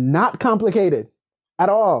that were not complicated at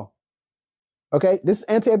all. Okay, this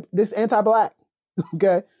is anti-Black.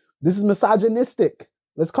 Okay, this is misogynistic.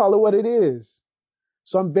 Let's call it what it is.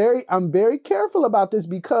 So I'm very careful about this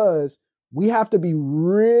because we have to be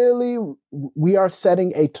we are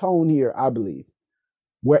setting a tone here, I believe,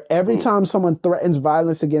 where every time someone threatens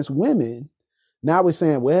violence against women, now we're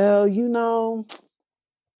saying, well,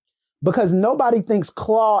 because nobody thinks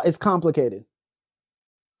Claw is complicated.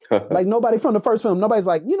 Like nobody from the first film, nobody's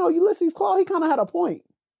like, Ulysses Claw, he kind of had a point.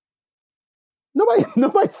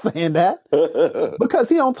 Nobody's saying that because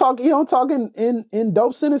he don't talk in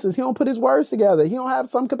dope sentences. He don't put his words together. He don't have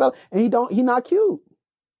some compelling, and he not cute.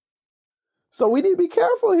 So we need to be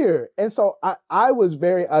careful here. And so I was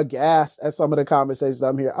very aghast at some of the conversations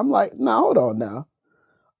I'm here. I'm like, no, hold on now.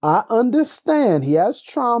 I understand he has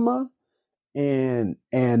trauma and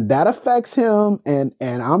that affects him. And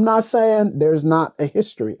I'm not saying there's not a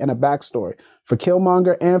history and a backstory for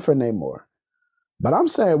Killmonger and for Namor. But I'm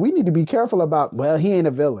saying we need to be careful about, he ain't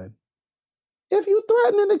a villain. If you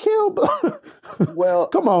threatening to kill, well,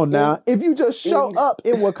 come on now. If you just show up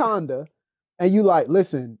in Wakanda and you like,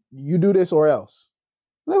 listen, you do this or else.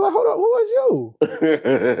 And they're like, hold on, who is you?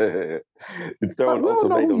 It's throwing we don't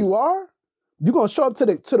know who you are. You're going to show up to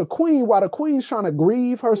the queen while the queen's trying to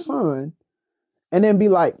grieve her son and then be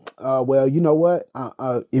like, well, you know what?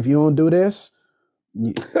 If you don't do this,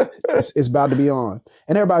 it's about to be on.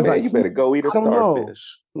 And everybody's like, you better go eat a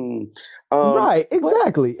starfish. Right,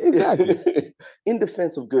 exactly. In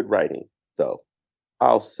defense of good writing, though,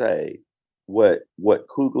 I'll say what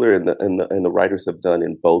Coogler and the writers have done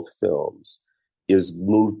in both films is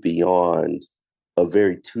move beyond a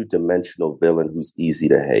very two-dimensional villain who's easy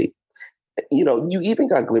to hate. You even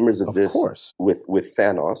got glimmers of this course. with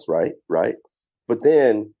Thanos, right? But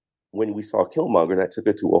then when we saw Killmonger, that took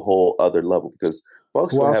it to a whole other level because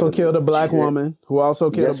folks who also killed a Black woman. By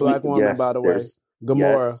the way, Gamora.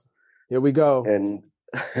 Yes. Here we go. And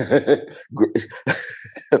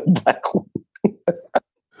Black woman.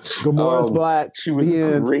 Gamora's Black. She was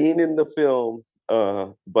green in the film,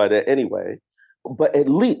 but anyway. But at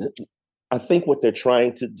least I think what they're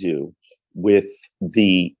trying to do with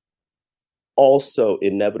the also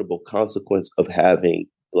inevitable consequence of having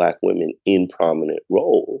Black women in prominent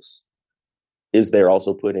roles is they're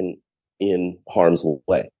also put in harm's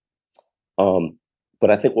way. But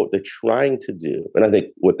I think what they're trying to do, and I think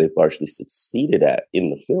what they've largely succeeded at in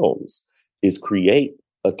the films, is create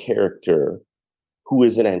a character who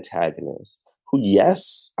is an antagonist, who,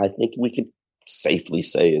 yes, I think we could safely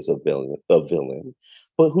say is a villain,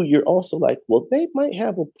 but who you're also like, well, they might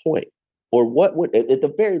have a point. Or what would, at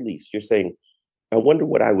the very least, you're saying, I wonder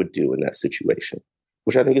what I would do in that situation,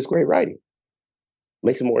 which I think is great writing.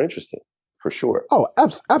 Makes it more interesting, for sure. Oh,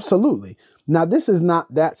 absolutely. Now, this is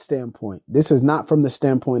not that standpoint. This is not from the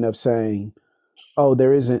standpoint of saying, oh,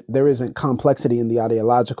 there isn't complexity in the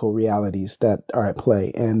ideological realities that are at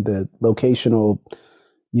play and the locational,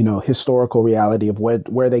 historical reality of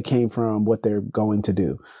where they came from, what they're going to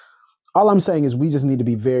do. All I'm saying is we just need to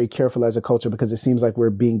be very careful as a culture because it seems like we're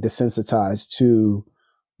being desensitized to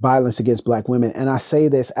violence against Black women. And I say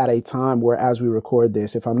this at a time where, as we record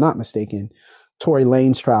this, if I'm not mistaken, Tory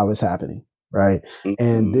Lanez trial is happening, right? Mm-hmm.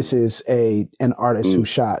 And this is an artist who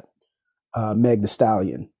shot Meg Thee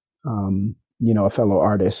Stallion, a fellow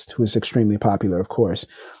artist who is extremely popular, of course.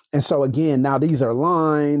 And so again, now these are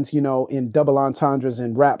lines, in double entendres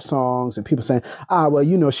in rap songs and people saying,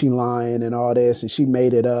 she lying and all this and she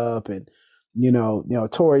made it up. And,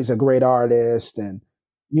 Tory's a great artist. And,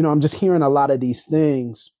 I'm just hearing a lot of these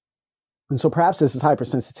things. And so perhaps this is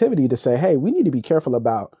hypersensitivity to say, hey, we need to be careful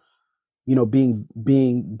about being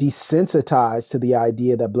desensitized to the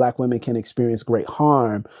idea that Black women can experience great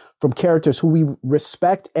harm from characters who we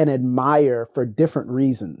respect and admire for different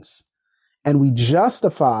reasons. And we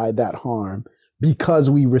justify that harm because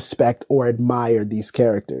we respect or admire these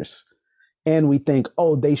characters. And we think,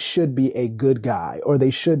 oh, they should be a good guy, or they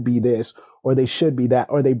should be this, or they should be that,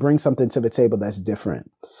 or they bring something to the table that's different.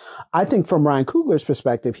 I think from Ryan Coogler's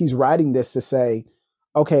perspective, he's writing this to say,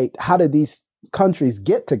 okay, how did these countries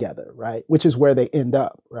get together, right? Which is where they end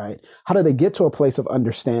up, right? How do they get to a place of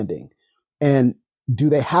understanding? And do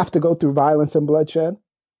they have to go through violence and bloodshed?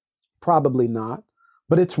 Probably not.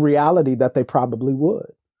 But it's reality that they probably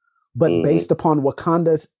would. But based upon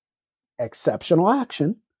Wakanda's exceptional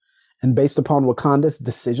action, and based upon Wakanda's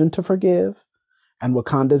decision to forgive, and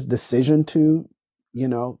Wakanda's decision to,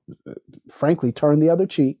 frankly, turn the other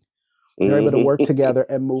cheek, they're able to work together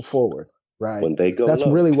and move forward, right? When they go That's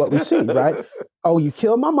low. really what we see, right? Oh, you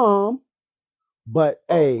killed my mom, but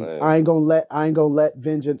hey, I ain't gonna let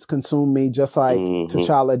vengeance consume me, just like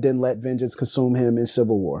T'Challa didn't let vengeance consume him in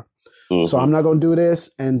Civil War. So I'm not gonna do this,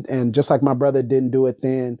 and just like my brother didn't do it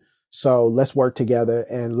then, so let's work together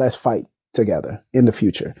and let's fight together in the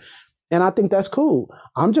future. And I think that's cool.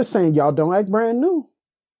 I'm just saying, y'all don't act brand new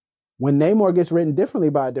when Namor gets written differently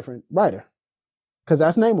by a different writer, because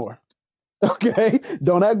that's Namor. Okay,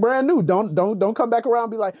 don't act brand new. Don't come back around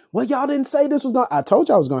and be like, well, y'all didn't say this was going. I told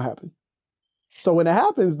y'all it was going to happen. So when it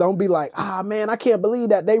happens, don't be like, man, I can't believe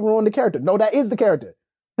that they ruined the character. No, that is the character.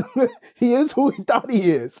 He is who he thought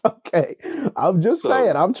he is. Okay, I'm just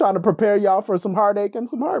saying. I'm trying to prepare y'all for some heartache and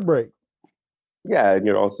some heartbreak. Yeah, and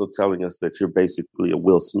you're also telling us that you're basically a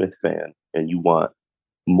Will Smith fan, and you want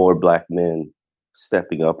more Black men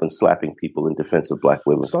stepping up and slapping people in defense of Black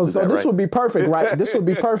women. So this would be perfect, right? This would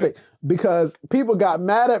be perfect because people got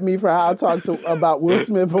mad at me for how I talked about Will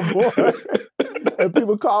Smith before, and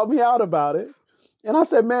people called me out about it. And I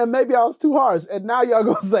said, man, maybe I was too harsh. And now y'all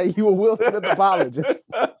gonna say you a Will Smith apologist.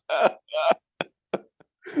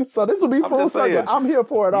 So this will be full circle. I'm here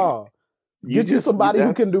for it all. Get you somebody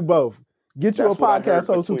who can do both. Get you a podcast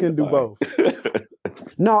host who can do both.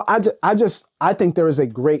 No, I think there is a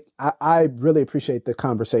great, I really appreciate the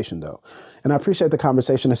conversation though. And I appreciate the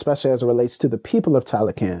conversation, especially as it relates to the people of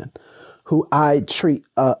Talokan, who I treat,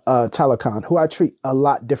 Talokan, who I treat a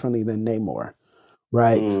lot differently than Namor,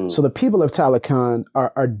 right? So the people of Talokan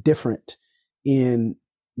are different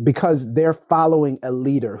because they're following a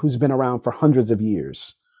leader who's been around for hundreds of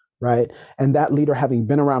years, right? And that leader, having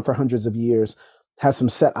been around for hundreds of years, has some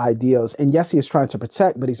set ideals. And yes, he is trying to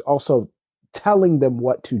protect, but he's also telling them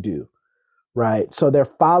what to do, right? So they're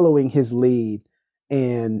following his lead,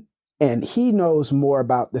 and he knows more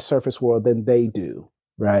about the surface world than they do,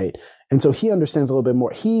 right? And so he understands a little bit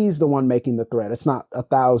more. He's the one making the threat. It's not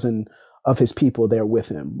 1,000 of his people there with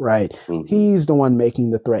him, right? He's the one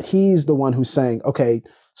making the threat. He's the one who's saying, okay,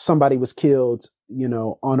 somebody was killed,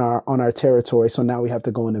 on our territory, so now we have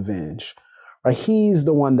to go and avenge. Right? He's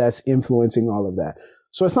the one that's influencing all of that.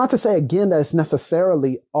 So it's not to say, again, that it's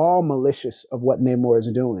necessarily all malicious of what Namor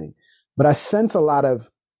is doing, but I sense a lot of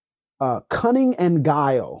cunning and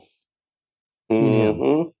guile in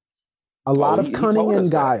him. A lot of cunning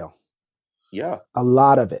and guile. Yeah. A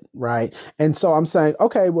lot of it, right? And so I'm saying,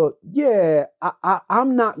 okay, well, yeah,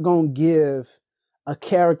 I'm not going to give a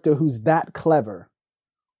character who's that clever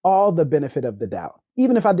all the benefit of the doubt.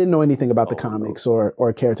 Even if I didn't know anything about the comics or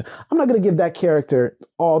a character, I'm not going to give that character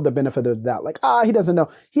all the benefit of the doubt. Like, he doesn't know.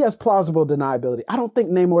 He has plausible deniability. I don't think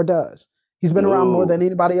Namor does. He's been around more than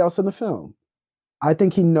anybody else in the film. I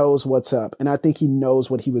think he knows what's up, and I think he knows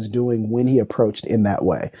what he was doing when he approached in that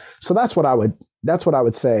way. So that's what I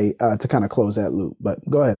would say to kind of close that loop. But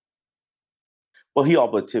go ahead. Well, he all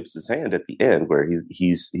but tips his hand at the end, where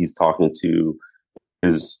he's talking to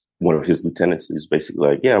one of his lieutenants, who's basically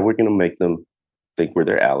like, yeah, we're going to make them think we're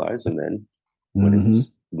their allies, and then when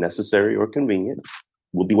it's necessary or convenient,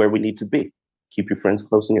 we'll be where we need to be. Keep your friends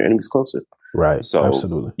close and your enemies closer. Right. So,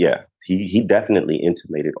 absolutely. Yeah, he definitely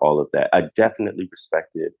intimated all of that. I definitely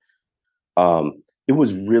respected. It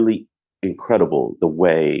was really incredible the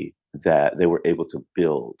way that they were able to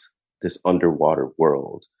build this underwater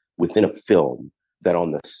world within a film that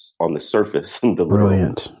on the surface,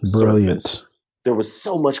 brilliant. There was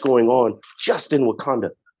so much going on just in Wakanda.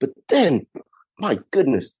 But then, my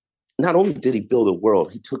goodness, not only did he build a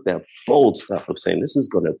world, he took that bold stuff of saying this is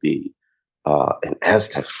going to be an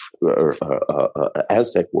Aztec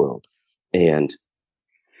Aztec world, and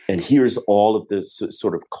here's all of the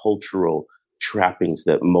sort of cultural trappings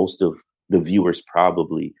that most of the viewers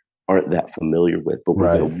probably aren't that familiar with, but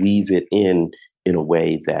we're going to weave it in a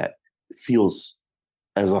way that feels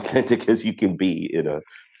as authentic as you can be in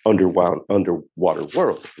underwater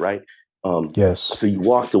world, right? Yes. So you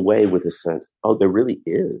walked away with a sense, oh, there really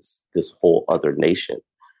is this whole other nation.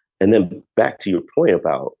 And then back to your point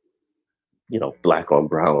about, black on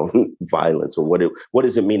brown violence, or what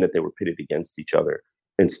does it mean that they were pitted against each other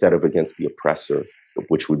instead of against the oppressor,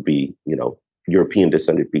 which would be, European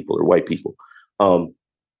descended people or white people.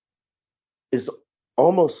 It's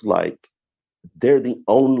almost like they're the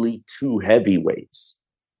only two heavyweights.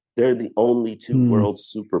 They're the only two world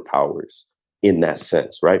superpowers in that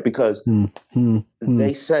sense, right? Because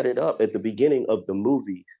they set it up at the beginning of the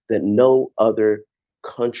movie that no other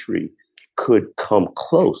country could come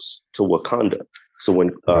close to Wakanda. So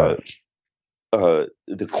when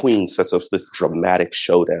the Queen sets up this dramatic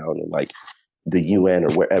showdown in like the UN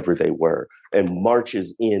or wherever they were, and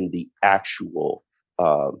marches in the actual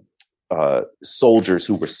soldiers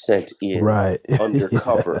who were sent in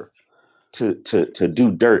undercover to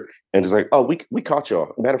do dirt, and it's like, oh, we caught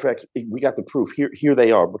y'all. Matter of fact, we got the proof. Here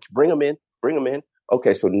they are. Bring them in.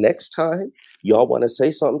 Okay, so next time y'all want to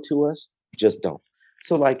say something to us, just don't.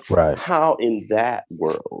 So like, how in that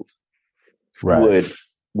world would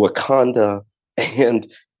Wakanda and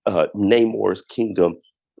Namor's kingdom,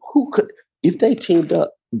 who could, if they teamed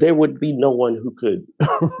up, there would be no one who could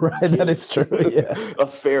that is true. Yeah. A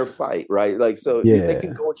fair fight, right? Like, so they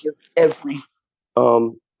can go against every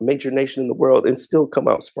major nation in the world and still come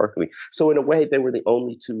out sparkling. So in a way, they were the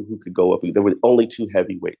only two who could go up. They were the only two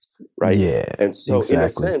heavyweights, right? Yeah. And so in a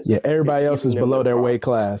sense, everybody else is below their weight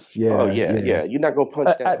class. Yeah. Oh yeah. You're not gonna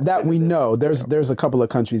punch down. That we know. There's a couple of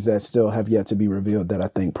countries that still have yet to be revealed that I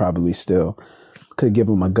think probably still could give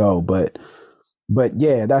them a go, but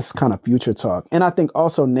yeah, that's kind of future talk. And I think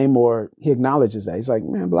also Namor, he acknowledges that. He's like,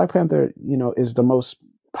 man, Black Panther, is the most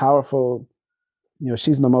powerful,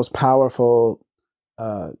 she's the most powerful,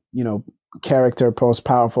 character, most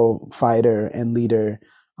powerful fighter and leader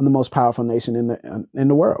on the most powerful nation in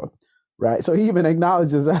the world. Right. So he even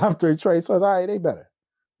acknowledges after Trey says, all right, they better.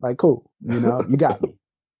 Like, cool. You got me.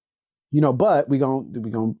 But we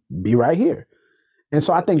gonna be right here. And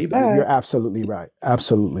so I think you're absolutely right.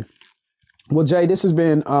 Absolutely. Well, Jay, this has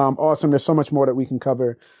been awesome. There's so much more that we can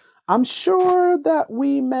cover. I'm sure that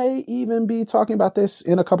we may even be talking about this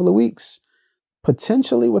in a couple of weeks,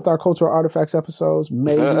 potentially with our cultural artifacts episodes.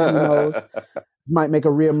 Maybe, who knows? Might make a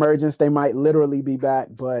reemergence. They might literally be back.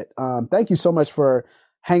 But thank you so much for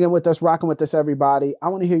hanging with us, rocking with us, everybody. I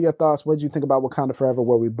want to hear your thoughts. What did you think about Wakanda Forever?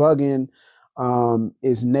 Were we bugging?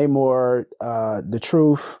 Is Namor the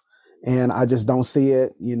truth? And I just don't see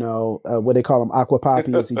it, what they call him, Aqua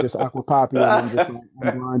Poppy. Is he just Aqua Poppy? And I'm just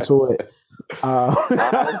I'm going to it.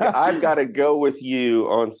 I've got to go with you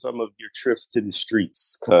on some of your trips to the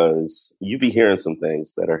streets, because you be hearing some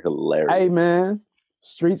things that are hilarious. Hey, man,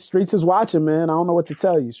 Streets is watching, man. I don't know what to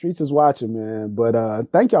tell you. Streets is watching, man. But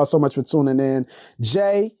thank y'all so much for tuning in.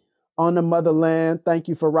 Jay on the motherland, thank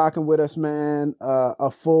you for rocking with us, man. A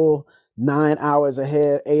full 9 hours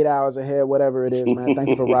ahead, 8 hours ahead, whatever it is, man. Thank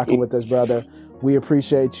you for rocking with us, brother. We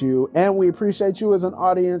appreciate you. And we appreciate you as an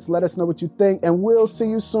audience. Let us know what you think. And we'll see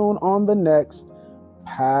you soon on the next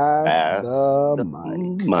Pass the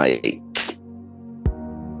Mic.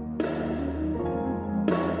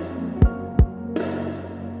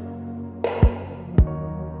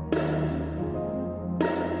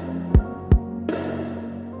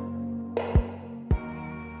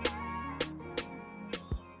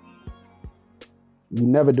 We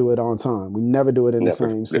never do it on time. We never do it in the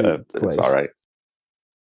same place. It's all right.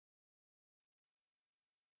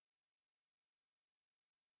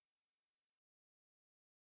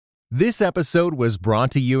 This episode was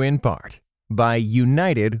brought to you in part by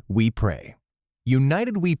United We Pray.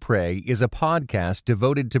 United We Pray is a podcast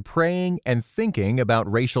devoted to praying and thinking about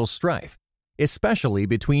racial strife, especially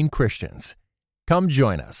between Christians. Come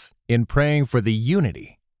join us in praying for the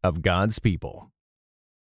unity of God's people.